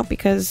helping me out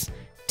because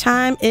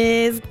time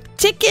is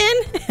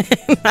ticking.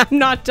 I'm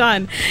not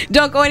done.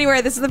 Don't go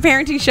anywhere. This is the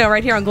Parenting Show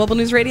right here on Global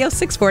News Radio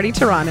 640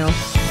 Toronto.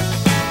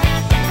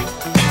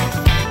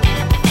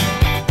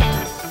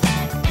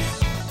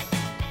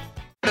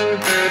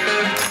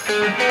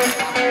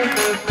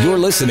 You're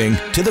listening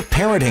to The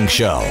Parenting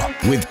Show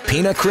with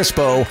Pina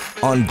Crispo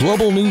on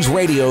Global News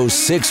Radio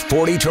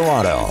 640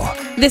 Toronto.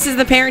 This is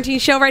the Parenting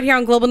Show right here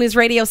on Global News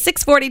Radio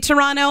 640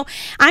 Toronto.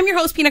 I'm your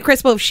host, Pina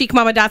Crispo of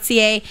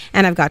chicmama.ca,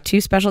 and I've got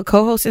two special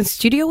co-hosts in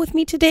studio with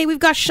me today. We've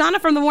got Shauna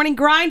from The Morning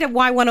Grind at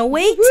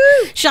Y108,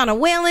 Shauna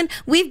Whalen.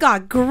 We've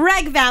got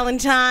Greg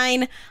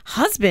Valentine,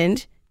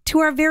 husband to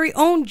our very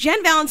own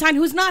Jen Valentine,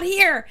 who's not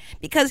here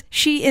because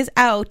she is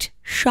out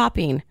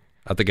shopping.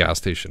 At the gas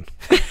station.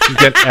 You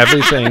get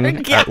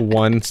everything at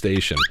one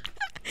station.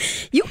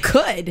 You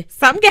could.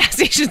 Some gas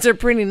stations are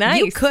pretty nice.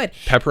 You could.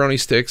 Pepperoni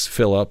sticks,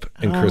 fill up,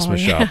 and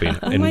Christmas shopping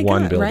Oh in my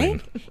one God, building.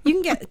 right? You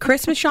can get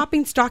Christmas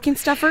shopping, stocking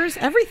stuffers,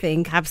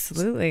 everything.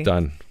 Absolutely.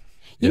 Done.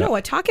 You Yeah. know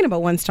what? Talking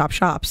about one-stop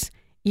shops,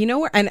 you know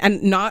where,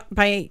 and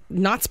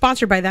not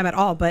sponsored by them at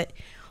all, but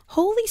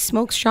holy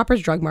smokes,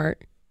 Shoppers Drug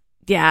Mart.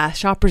 Yeah,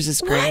 Shoppers is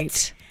great.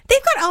 What?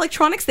 They've got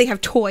electronics. They have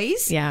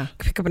toys. Yeah.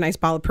 Pick up a nice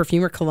bottle of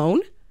perfume or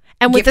cologne.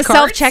 And with Gift the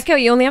cards? self-checkout,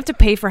 you only have to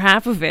pay for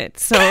half of it.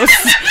 So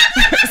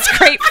it's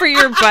great for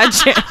your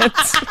budget.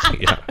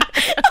 Yeah.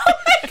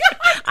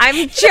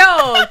 I'm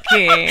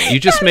joking. You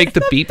just make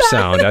the beep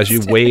sound as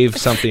you wave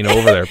something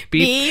over there.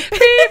 Beep. Beep.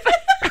 Beep.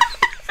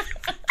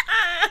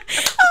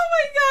 Oh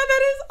my God,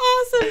 that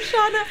is awesome,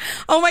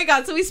 Shauna. Oh my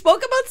God. So we spoke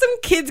about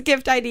some kids'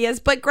 gift ideas,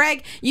 but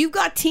Greg, you've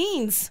got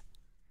teens.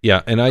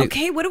 Yeah, and I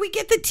Okay, what do we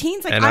get the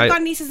teens? Like And I've I-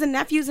 got nieces and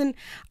nephews, and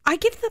I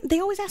give them. They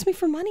always ask me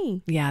for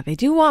money, Yeah, they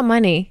do want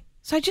money.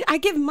 so I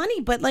give money,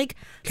 but like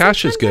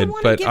cash is sometimes I good,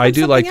 wanna but give I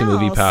them do like the something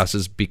movie else.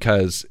 passes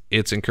because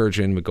it's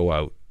encouraging them to go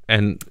out.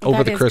 And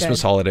over the is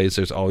Christmas good. holidays,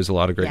 there's always a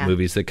lot of great Yeah.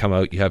 movies that come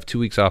out. You have 2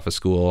 weeks off of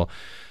school.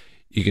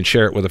 You can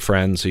share it with a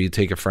friend, so you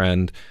take a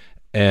friend,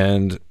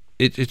 and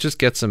it just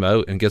gets them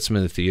out and gets them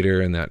in the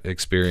theater and that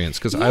experience.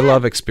 Because I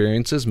love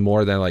experiences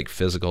more than like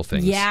physical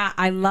things. Yeah,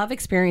 I love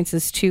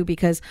experiences too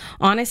because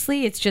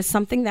honestly, it's just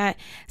something that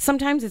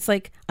sometimes it's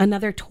like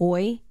another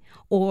toy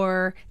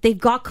or they've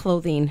got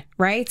clothing,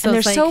 right? So and they're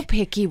it's like, so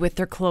picky with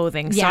their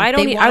clothing. So yeah, I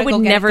don't. they I wanna would go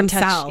get it never touch.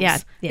 themselves. Yeah,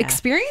 yeah.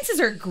 Experiences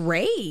are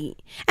great,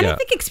 and I Yeah.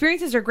 think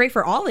experiences are great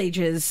for all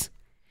ages.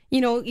 You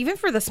know, even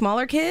for the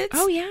smaller kids.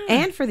 Oh, yeah.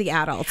 and for the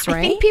adults, right?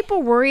 I think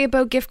people worry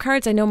about gift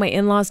cards. I know my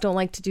in-laws don't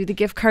like to do the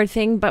gift card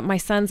thing, but my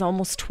son's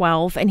almost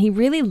 12 and he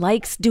really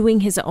likes doing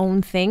his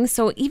own thing.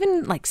 So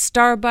even like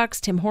Starbucks,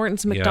 Tim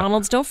Hortons,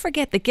 McDonald's, don't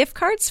forget the gift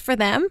cards for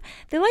them.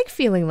 They like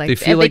feeling like They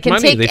feel like can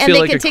money. take They and feel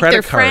they like can a take credit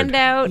their friend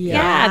card. out.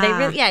 Yeah. They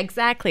really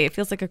exactly. It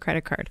feels like a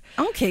credit card.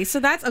 Okay, so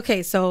that's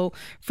okay. So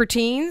for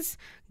teens,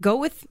 go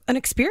with an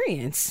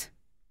experience.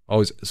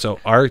 Always. So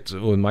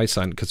with my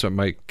son, because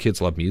my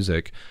kids love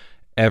music,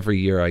 every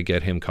year I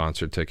get him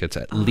concert tickets,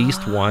 at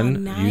least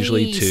one,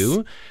 usually nice.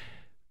 2.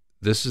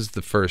 This is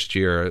the first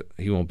year,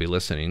 he won't be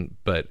listening,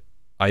 but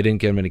I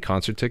didn't get him any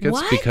concert tickets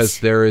What? because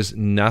there is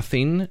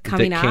nothing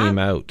Coming that came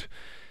up? out.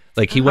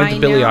 Like he went I to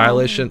Billie know.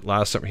 Eilish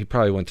last summer. He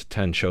probably went to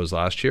 10 shows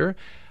last year.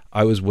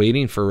 I was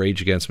waiting for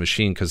Rage Against the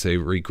Machine because they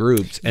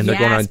regrouped and they're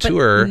going on Yes, but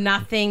tour.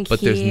 nothing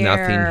but there's here.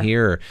 nothing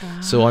here.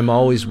 So I'm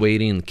always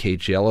waiting.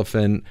 Cage the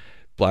Elephant,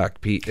 Black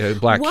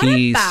What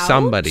Keys, about-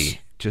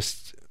 somebody.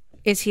 Just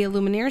Is he a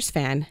Lumineers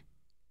fan?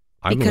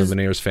 I'm Because- a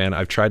Lumineers fan.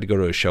 I've tried to go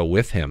to a show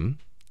with him,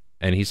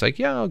 and he's like,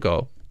 "Yeah, I'll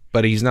go."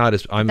 But he's not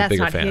as. I'm a That's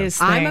bigger not fan.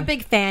 his I'm a thing.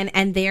 big fan,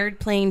 and they're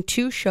playing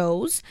 2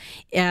 shows.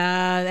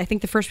 I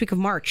think the first week of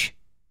March.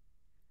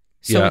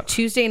 So Yeah. a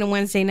Tuesday and a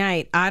Wednesday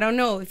night. I don't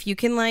know if you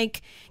can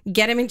like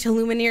get him into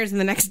Lumineers in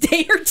the next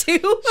day or 2.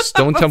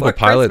 Stone Temple before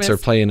Pilots Christmas.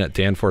 are playing at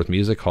Danforth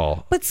Music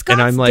Hall. But Scott's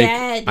and I'm like,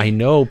 dead. I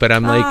know, but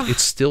I'm like, Ugh.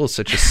 it's still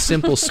such a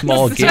simple,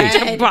 small gig.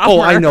 dead.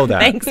 Oh, I know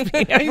that. Thanks,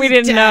 Mina. He's We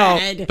didn't know.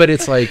 dead. But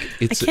it's like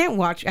I it's,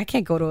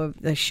 can't go to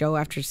a show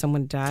after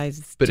someone dies.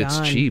 It's but it's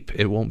done. cheap.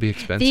 It won't be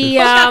expensive. The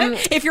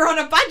If you're on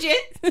a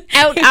budget.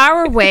 out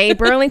our way,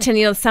 Burlington,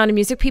 the Sound of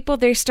Music people,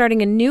 they're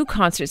starting a new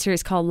concert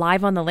series called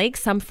Live on the Lake,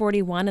 Sum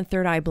 41 and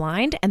Third Eye Blind.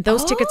 And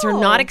those tickets are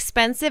not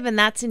expensive, and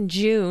that's in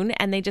June,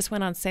 and they just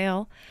went on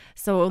sale.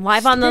 So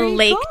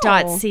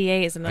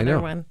liveonthelake.ca is I another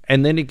know. one.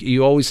 And then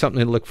you always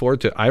something to look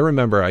forward to. I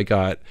remember I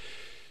got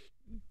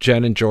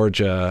Jen and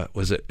Georgia.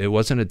 It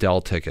wasn't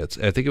Adele tickets.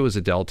 I think it was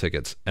Adele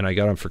tickets, and I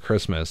got them for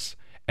Christmas.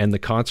 And the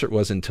concert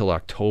wasn't until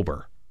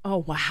October Oh,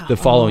 wow. the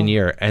following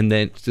year. And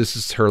then this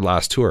is her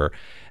last tour.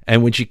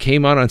 And when she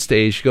came out on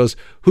stage, she goes,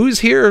 "Who's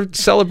here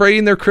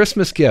celebrating their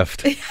Christmas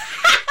gift?"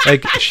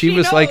 Like she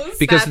was like, knows.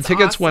 because the That's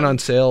tickets went awesome. on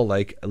sale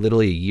like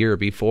literally a year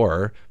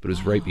before, but it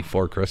was right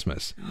before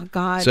Christmas. Oh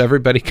God. So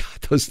everybody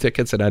got those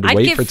tickets and I had to I'd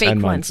wait give for fake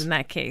 10 ones months. in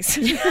that case.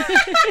 And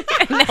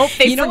hope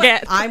they you know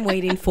forget. what I'm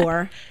waiting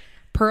for?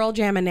 Pearl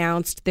Jam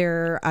announced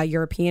their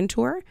European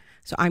tour,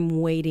 so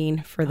I'm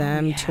waiting for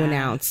them to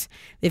announce.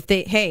 If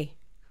they,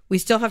 we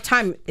still have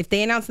time. If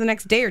they announce the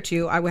next day or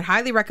 2, I would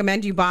highly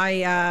recommend you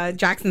buy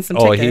Jackson some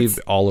Oh, tickets.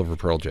 he all over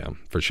Pearl Jam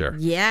for sure.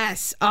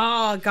 Yes.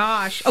 Oh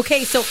gosh.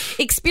 Okay, so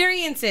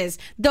experiences.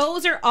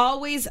 Those are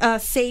always a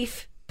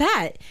safe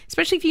bet,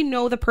 especially if you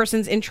know the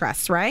person's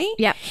interests, right?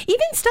 Yep.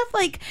 Even stuff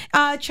like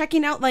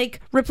checking out like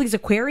Ripley's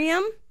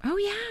Aquarium. Oh,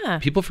 yeah.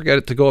 People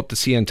forget to go up to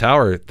CN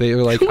Tower. They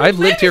were like, "I've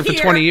lived here for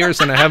 20 years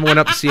and I haven't went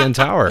up to CN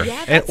Tower."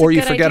 that's a or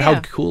you good forget how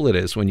idea. cool it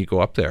is when you go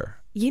up there.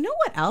 You know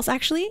what else,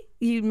 actually?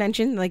 You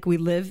mentioned like we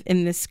live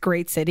in this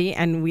great city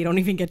and we don't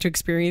even get to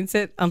experience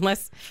it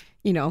unless,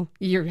 you know,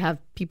 you have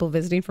people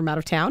visiting from out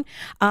of town.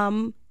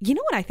 You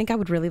know what I think I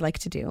would really like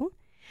to do?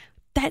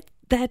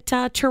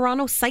 That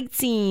Toronto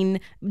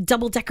sightseeing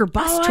double-decker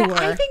bus tour.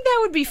 I think that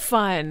would be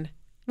fun.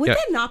 Would Yeah.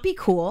 that not be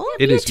cool?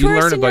 It be a is. You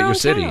tourist learn in about your your own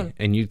city town.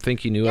 and you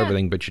think you knew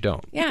everything, but you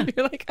don't. Yeah.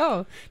 You're like,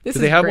 oh, this Do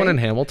is they have great. one in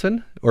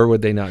Hamilton or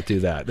would they not do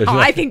that? There's Oh, no-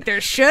 I think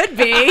there should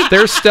be.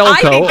 There's Stelco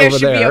I think there over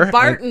should be there. a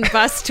Barton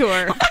bus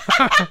tour.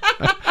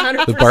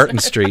 The Barton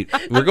Street.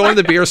 We're going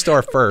to the beer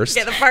store first.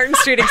 Yeah, the Barton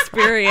Street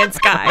experience,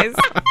 guys.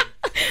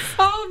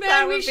 Oh man,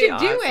 That we would be should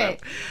do awesome.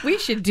 it. We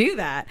should do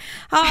that.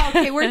 Oh,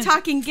 okay, we're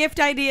talking gift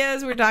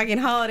ideas. We're talking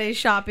holiday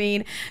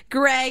shopping.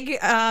 Greg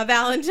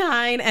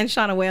Valentine and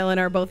Shauna Whalen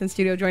are both in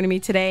studio joining me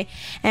today.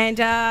 And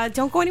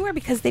don't go anywhere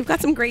because they've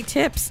got some great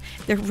tips.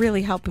 They're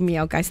really helping me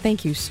out, guys.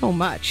 Thank you so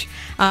much.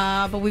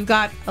 But we've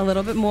got a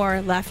little bit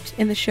more left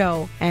in the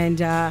show,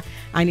 and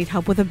I need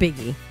help with a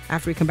biggie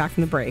after we come back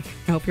from the break.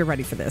 I hope you're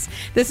ready for this.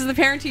 This is the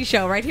Parenting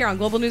Show right here on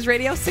Global News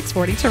Radio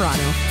 640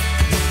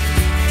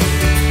 Toronto.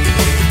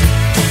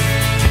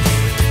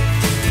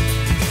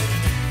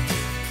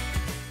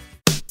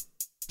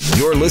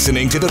 You're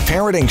listening to The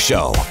Parenting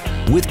Show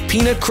with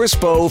Pina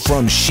Crispo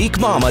from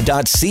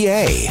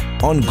chicmama.ca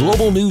on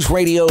Global News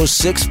Radio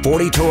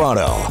 640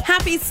 Toronto.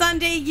 Happy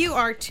Sunday. You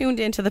are tuned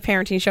into the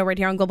Parenting Show right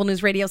here on Global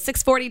News Radio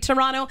 640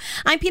 Toronto.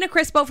 I'm Pina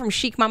Crispo from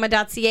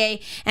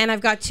chicmama.ca, and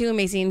I've got 2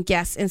 amazing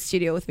guests in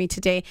studio with me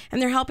today,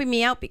 and they're helping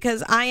me out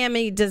because I am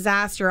a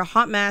disaster, a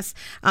hot mess,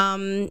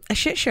 a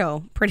shit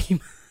show, pretty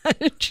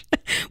much.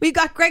 We've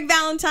got Greg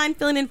Valentine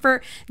filling in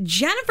for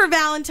Jennifer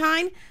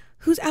Valentine,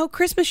 who's out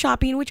Christmas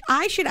shopping, which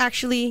I should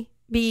actually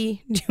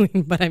be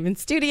doing, but I'm in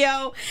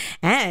studio.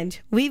 And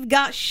we've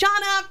got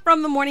Shauna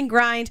from the Morning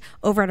Grind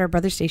over at our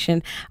brother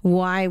station,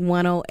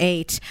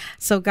 Y108.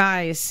 So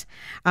guys,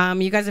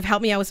 you guys have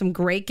helped me out with some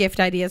great gift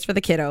ideas for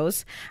the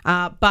kiddos.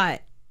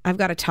 But I've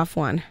got a tough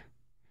one.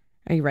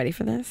 Are you ready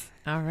for this?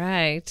 All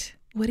right.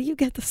 What do you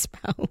get the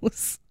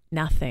spouse?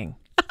 Nothing.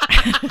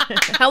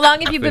 How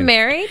long have you been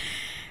married?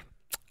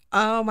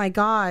 Oh my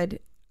God.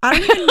 I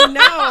don't even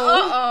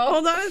know.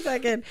 Hold on a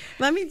second.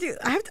 Let me do.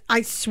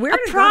 I swear to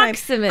God,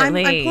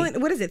 Approximately. I'm pulling.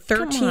 What is it?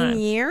 13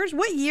 years?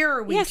 What year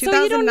are we? Yeah, so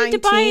you don't need to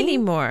buy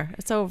anymore.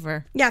 It's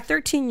over. Yeah,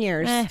 13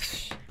 years.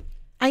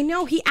 I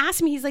know. He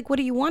asked me. He's like, "What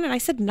do you want?" And I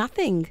said,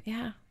 "Nothing."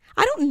 Yeah.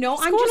 I don't know.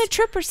 I'm going on a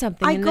trip or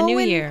something in the new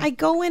year. I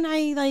go and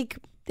I like.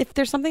 If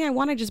there's something I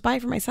want, I just buy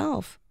it for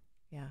myself.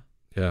 Yeah.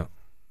 Yeah.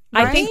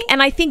 Right?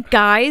 I think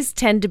guys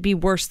tend to be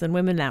worse than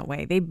women that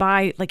way. They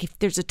buy, like, if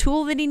there's a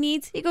tool that he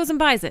needs, he goes and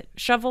buys it.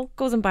 Shovel,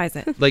 goes and buys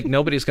it. Like,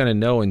 nobody's going to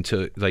know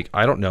until, like,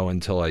 I don't know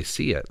until I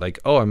see it. Like,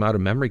 oh, I'm out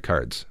of memory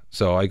cards.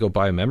 So I go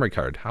buy a memory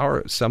card. How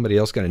are somebody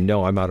else going to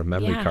know I'm out of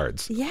memory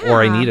cards? Yeah.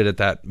 Or I need it at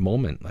that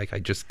moment. Like, I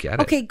just get it.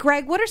 Okay,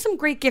 Greg, what are some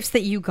great gifts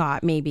that you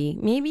got, maybe?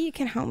 Maybe you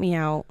can help me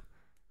out.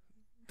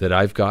 That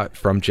I've got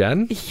from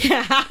Jen?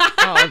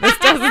 Oh, this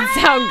doesn't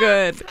sound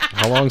good.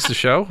 How long's the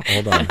show?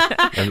 Hold on.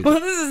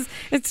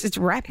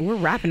 Well, we're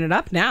wrapping it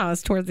up now.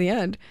 It's towards the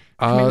end.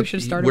 Maybe we should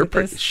have started with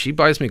this. She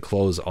buys me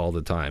clothes all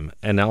the time.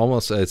 And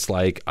almost it's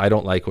like, I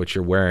don't like what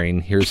you're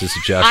wearing. Here's a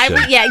suggestion.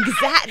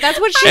 Exactly. That's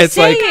what she's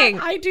saying.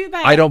 I do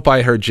that. I don't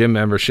buy her gym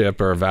membership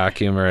or a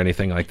vacuum or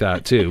anything like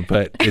that too.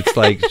 But it's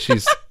like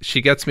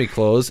she gets me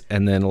clothes,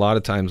 and then a lot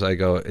of times I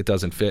go, it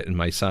doesn't fit, and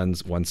my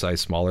son's one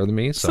size smaller than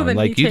me. So I'm then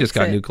like, he you just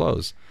takes got it. new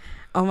clothes.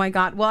 Oh my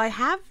God. Well, I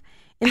have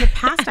in the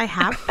past. I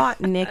have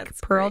bought Nick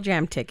Pearl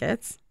Jam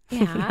tickets.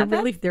 Yeah,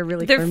 they're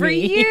really they're for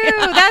me. you.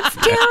 That's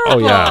terrible. Oh,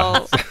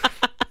 yeah.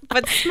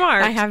 But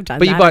smart. I have done.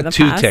 But that you bought in the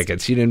 2 past.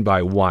 tickets. You didn't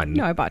buy 1.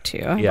 No, I bought 2.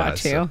 I Yeah, bought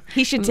 2. so-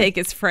 He should take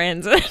his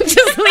friends and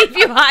just leave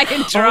you high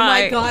and dry.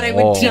 Oh my God, I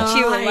would Oh. Teach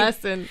you a die.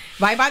 lesson.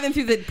 But I buy them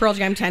through the Pearl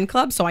Jam 10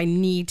 Club, so I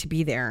need to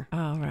be there.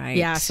 All right.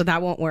 Yeah, so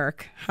that won't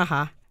work.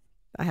 Haha.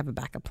 I have a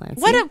backup plan.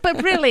 See?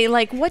 But really,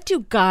 like, what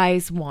do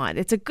guys want?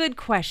 It's a good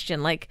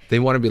question. Like, They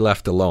want to be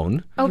left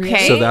alone.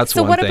 okay. So that's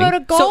one what thing. about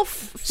a golf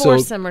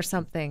foursome or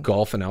something?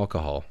 Golf and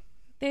alcohol.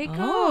 There you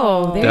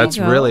go. There That's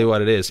you go. really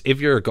what it is.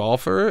 If you're a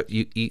golfer,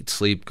 you eat,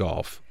 sleep,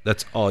 golf.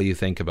 That's all you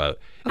think about.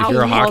 If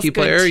you're a Alcohol's hockey good,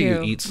 player, you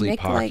too. eat, sleep, Nick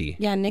hockey.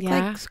 Nick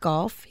Yeah. likes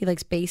golf. He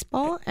likes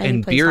baseball. And, he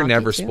And plays beer hockey,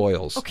 never too.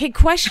 spoils. Okay,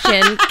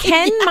 question.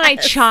 Can my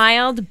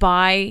child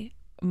buy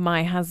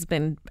my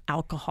husband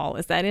alcohol?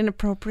 Is that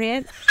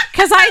inappropriate?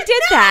 Because I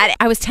did that.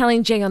 I was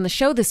telling Jay on the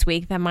show this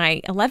week that my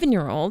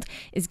 11-year-old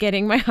is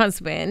getting my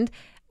husband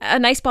a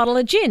nice bottle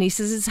of gin. He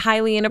says it's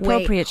highly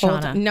inappropriate, Wait,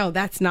 hold Shauna. on. No,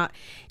 that's not.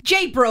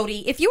 Jay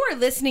Brody, if you are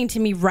listening to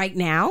me right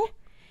now,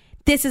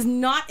 this is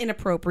not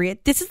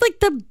inappropriate. This is like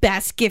the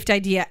best gift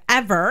idea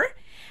ever.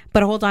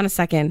 But hold on a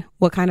second.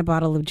 What kind of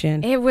bottle of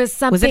gin? It was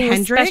something. Was it with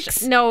Hendrix?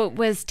 special- no, it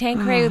was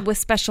Tanqueray with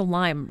special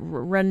lime.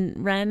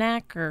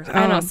 Renac or I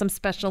don't know, some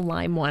special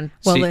lime one.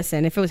 Well, See-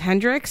 listen, if it was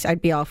Hendrix,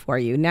 I'd be all for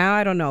you. Now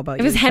I don't know about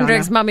It you. was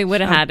Hendrix. Shauna. Mommy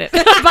would have had it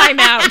by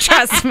now.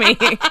 Trust me.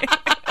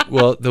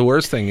 Well, the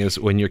worst thing is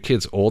when your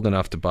kid's old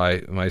enough to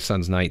buy, my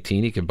son's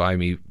 19, he can buy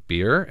me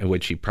beer, in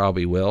which he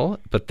probably will,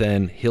 but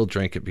then he'll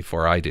drink it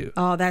before I do.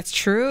 Oh, that's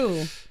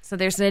true. So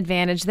there's an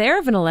advantage there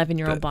of an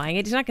 11-year-old buying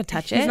it. He's not going to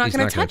touch it. He's not He's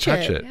going not to gonna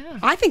touch it. touch it.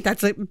 I think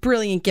that's a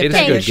brilliant gift It is a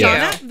idea, good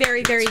Shauna. gift.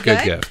 Very, very It's a good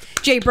good.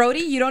 gift. Jay Brody,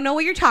 you don't know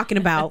what you're talking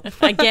about.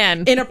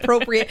 Again.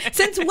 Inappropriate.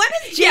 Since when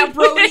is Jay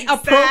Brody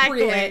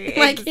appropriate?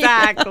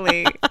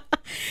 Exactly.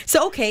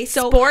 So, okay,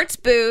 so Sports,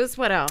 booze,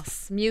 what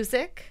else?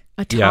 Music?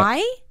 a Yeah.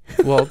 tie?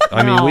 Well,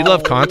 I mean, we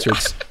love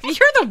concerts. You're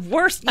the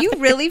worst. You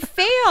really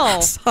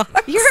fail.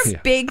 You're a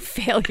big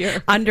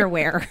failure.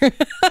 Underwear.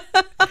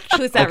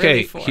 Who's that really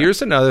Okay, for?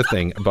 here's another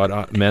thing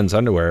about men's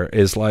underwear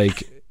is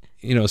like,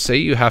 say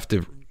you have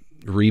to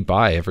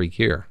rebuy every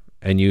year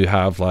and you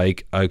have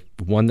like a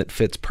one that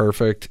fits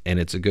perfect and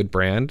it's a good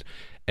brand.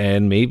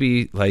 And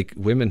maybe like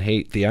women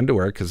hate the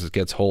underwear because it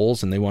gets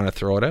holes and they want to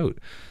throw it out.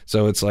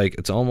 So it's like,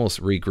 it's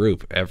almost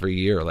regroup every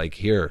year. Like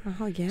here,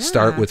 yeah.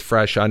 start with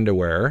fresh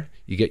underwear.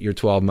 You get your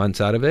 12 months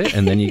out of it.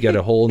 And then you get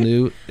a whole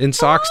new in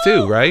socks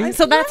too, right?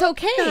 So that's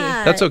okay.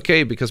 That's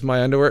okay because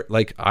my underwear,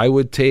 like I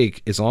would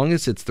take, as long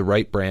as it's the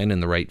right brand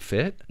and the right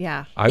fit.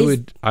 Yeah. I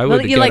would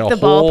You get like a the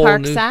whole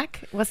ballpark new-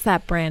 sack? What's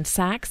that brand?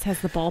 Saks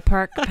has the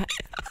ballpark. I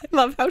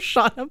love how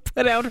Shauna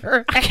put out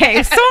her.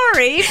 Okay,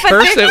 sorry. But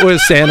First it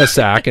was Santa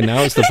sack and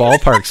now it's the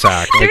ballpark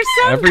sack. Like, there's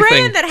some everything-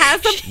 brand that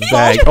has a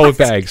bag. Oh,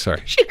 bag.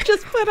 Sorry. She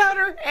just put out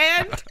her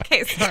hand.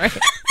 Okay, sorry.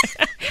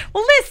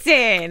 Well,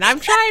 listen, I'm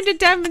trying to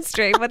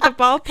demonstrate what the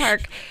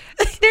ballpark.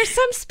 There's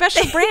some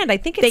special brand. I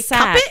think it's They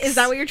cup it? Saks. Is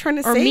that what you're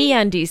trying to or say?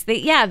 MeUndies.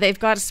 They've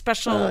got a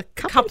special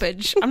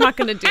cuppage. I'm not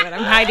going to do it.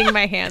 I'm hiding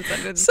my hands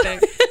under the thing.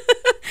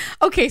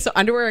 Okay, so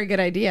underwear are a good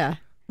idea.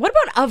 What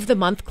about of the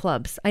month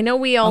clubs? I know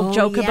we all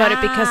joke about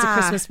it because of yeah.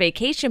 Christmas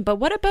vacation, but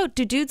what about,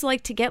 do dudes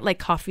like to get like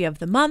coffee of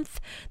the month?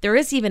 There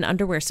is even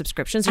underwear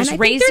subscriptions. There's And I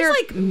think Razor there's,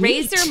 like, meat.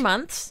 Razor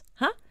months.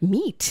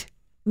 Meat.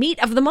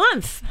 Meat of the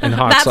month. And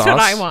hot That's sauce. what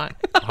I want.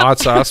 Hot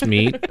sauce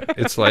meat.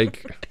 It's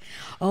like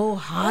Oh,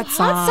 hot sauce.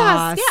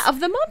 Hot sauce. Yeah, of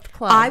the month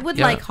club. I would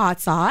Yeah. like hot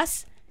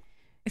sauce.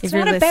 It's if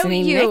you're not about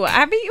listening, you. Nick.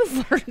 Haven't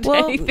you learned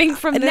anything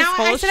from this now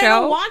whole I said show? I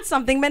don't want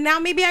something, but now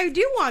maybe I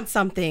do want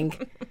something.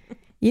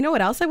 You know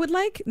what else I would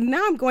like?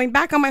 Now I'm going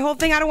back on my whole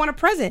thing. I don't want a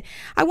present.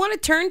 I want a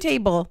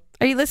turntable.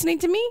 Are you listening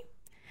to me?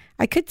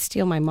 I could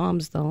steal my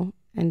mom's though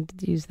and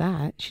use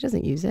that. She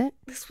doesn't use it.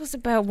 This was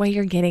about what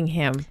you're getting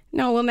him.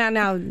 No, well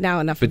now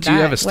enough. But of do you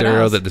that. have a What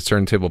stereo else? that the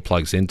turntable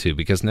plugs into?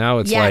 Because now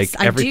it's Yes,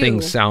 like I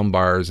everything's do. sound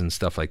bars and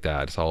stuff like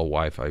that. It's all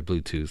Wi-Fi,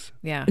 Bluetooth.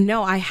 Yeah.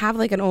 No, I have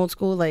like an old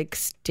school like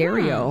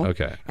stereo.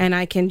 Okay. And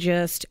I can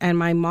and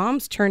my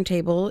mom's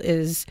turntable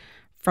is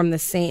from the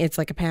same. It's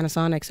like a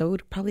Panasonic, so it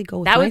would probably go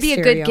with That my would be a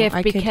stereo. good gift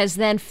I could because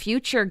then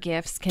future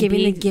gifts can give be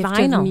me the gift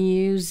vinyl. of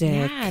music.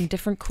 Yeah, and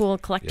different cool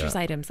collector's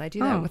Yeah. items. I do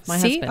that with my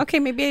see? husband. Okay,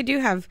 maybe I do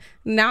have.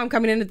 Now I'm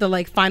coming in at the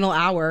like final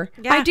hour.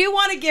 Yeah. I do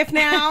want a gift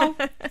now.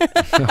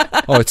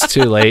 Oh, it's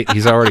too late.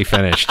 He's already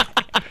finished.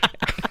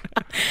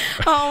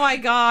 Oh my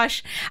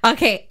gosh.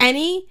 Okay,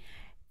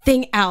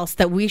 anything else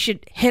that we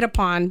should hit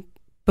upon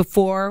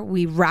before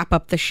we wrap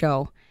up the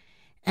show?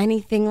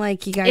 Anything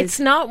like you guys? It's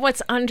not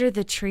what's under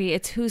the tree;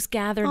 it's who's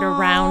gathered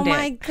around Oh it.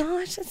 my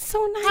gosh, that's so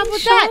nice. How about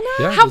Shauna. that?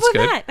 Yeah, How that's about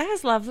good. that? That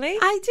was lovely.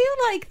 I do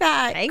like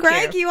that. Thank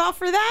Greg, you. you all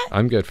for that?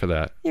 I'm good for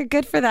that. You're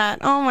good for that.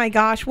 Oh my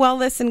gosh. Well,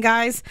 listen,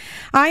 guys,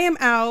 I am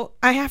out.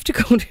 I have to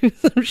go do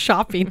some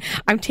shopping.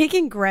 I'm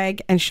taking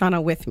Greg and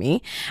Shauna with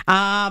me.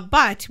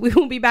 But we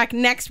will be back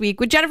next week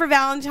with Jennifer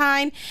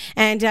Valentine.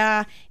 And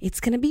it's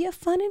going to be a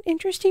fun and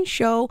interesting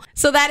show.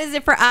 So that is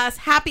it for us.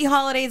 Happy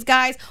holidays,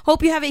 guys.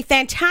 Hope you have a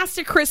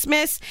fantastic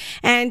Christmas.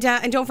 And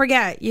don't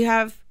forget, you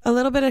have a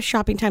little bit of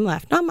shopping time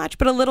left. Not much,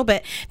 but a little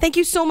bit. Thank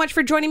you so much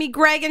for joining me,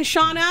 Greg and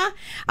Shauna.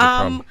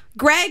 problem.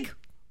 Greg,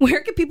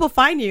 where can people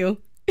find you?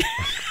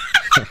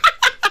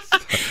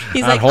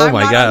 He's At home,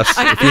 I guess,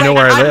 if you know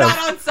where I I'm live.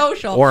 not on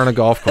social. Or on a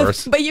golf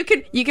course. But you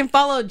can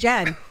follow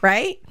Jen,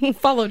 right?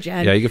 Follow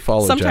Jen. Yeah, you can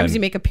follow Sometimes Jen.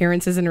 you make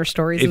appearances in her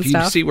stories If and you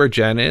stuff. see where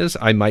Jen is,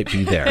 I might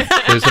be there.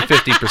 There's a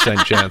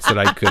 50% chance that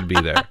I could be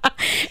there.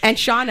 And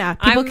Shauna,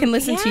 people can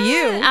listen to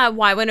you.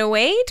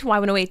 Y108,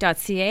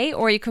 y108.ca,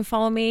 or you can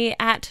follow me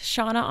at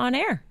Shauna on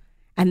Air.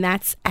 And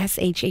that's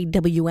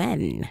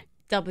SHAWN.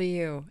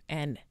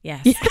 WN,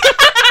 yes.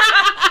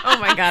 Oh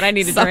my God, I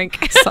need a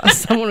drink.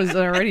 Someone was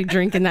already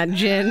drinking that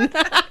gin.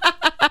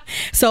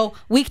 So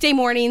weekday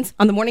mornings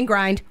on the morning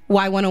grind,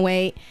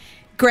 Y108.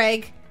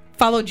 Greg,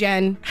 follow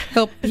Jen.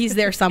 He's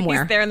there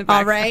somewhere. He's there in the All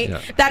back. right.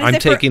 Yeah. That is I'm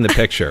it taking the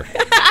picture.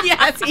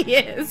 Yes, he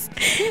is.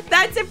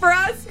 That's it for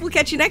us. We'll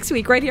catch you next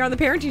week right here on The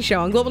Parenting Show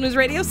on Global News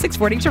Radio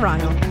 640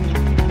 Toronto.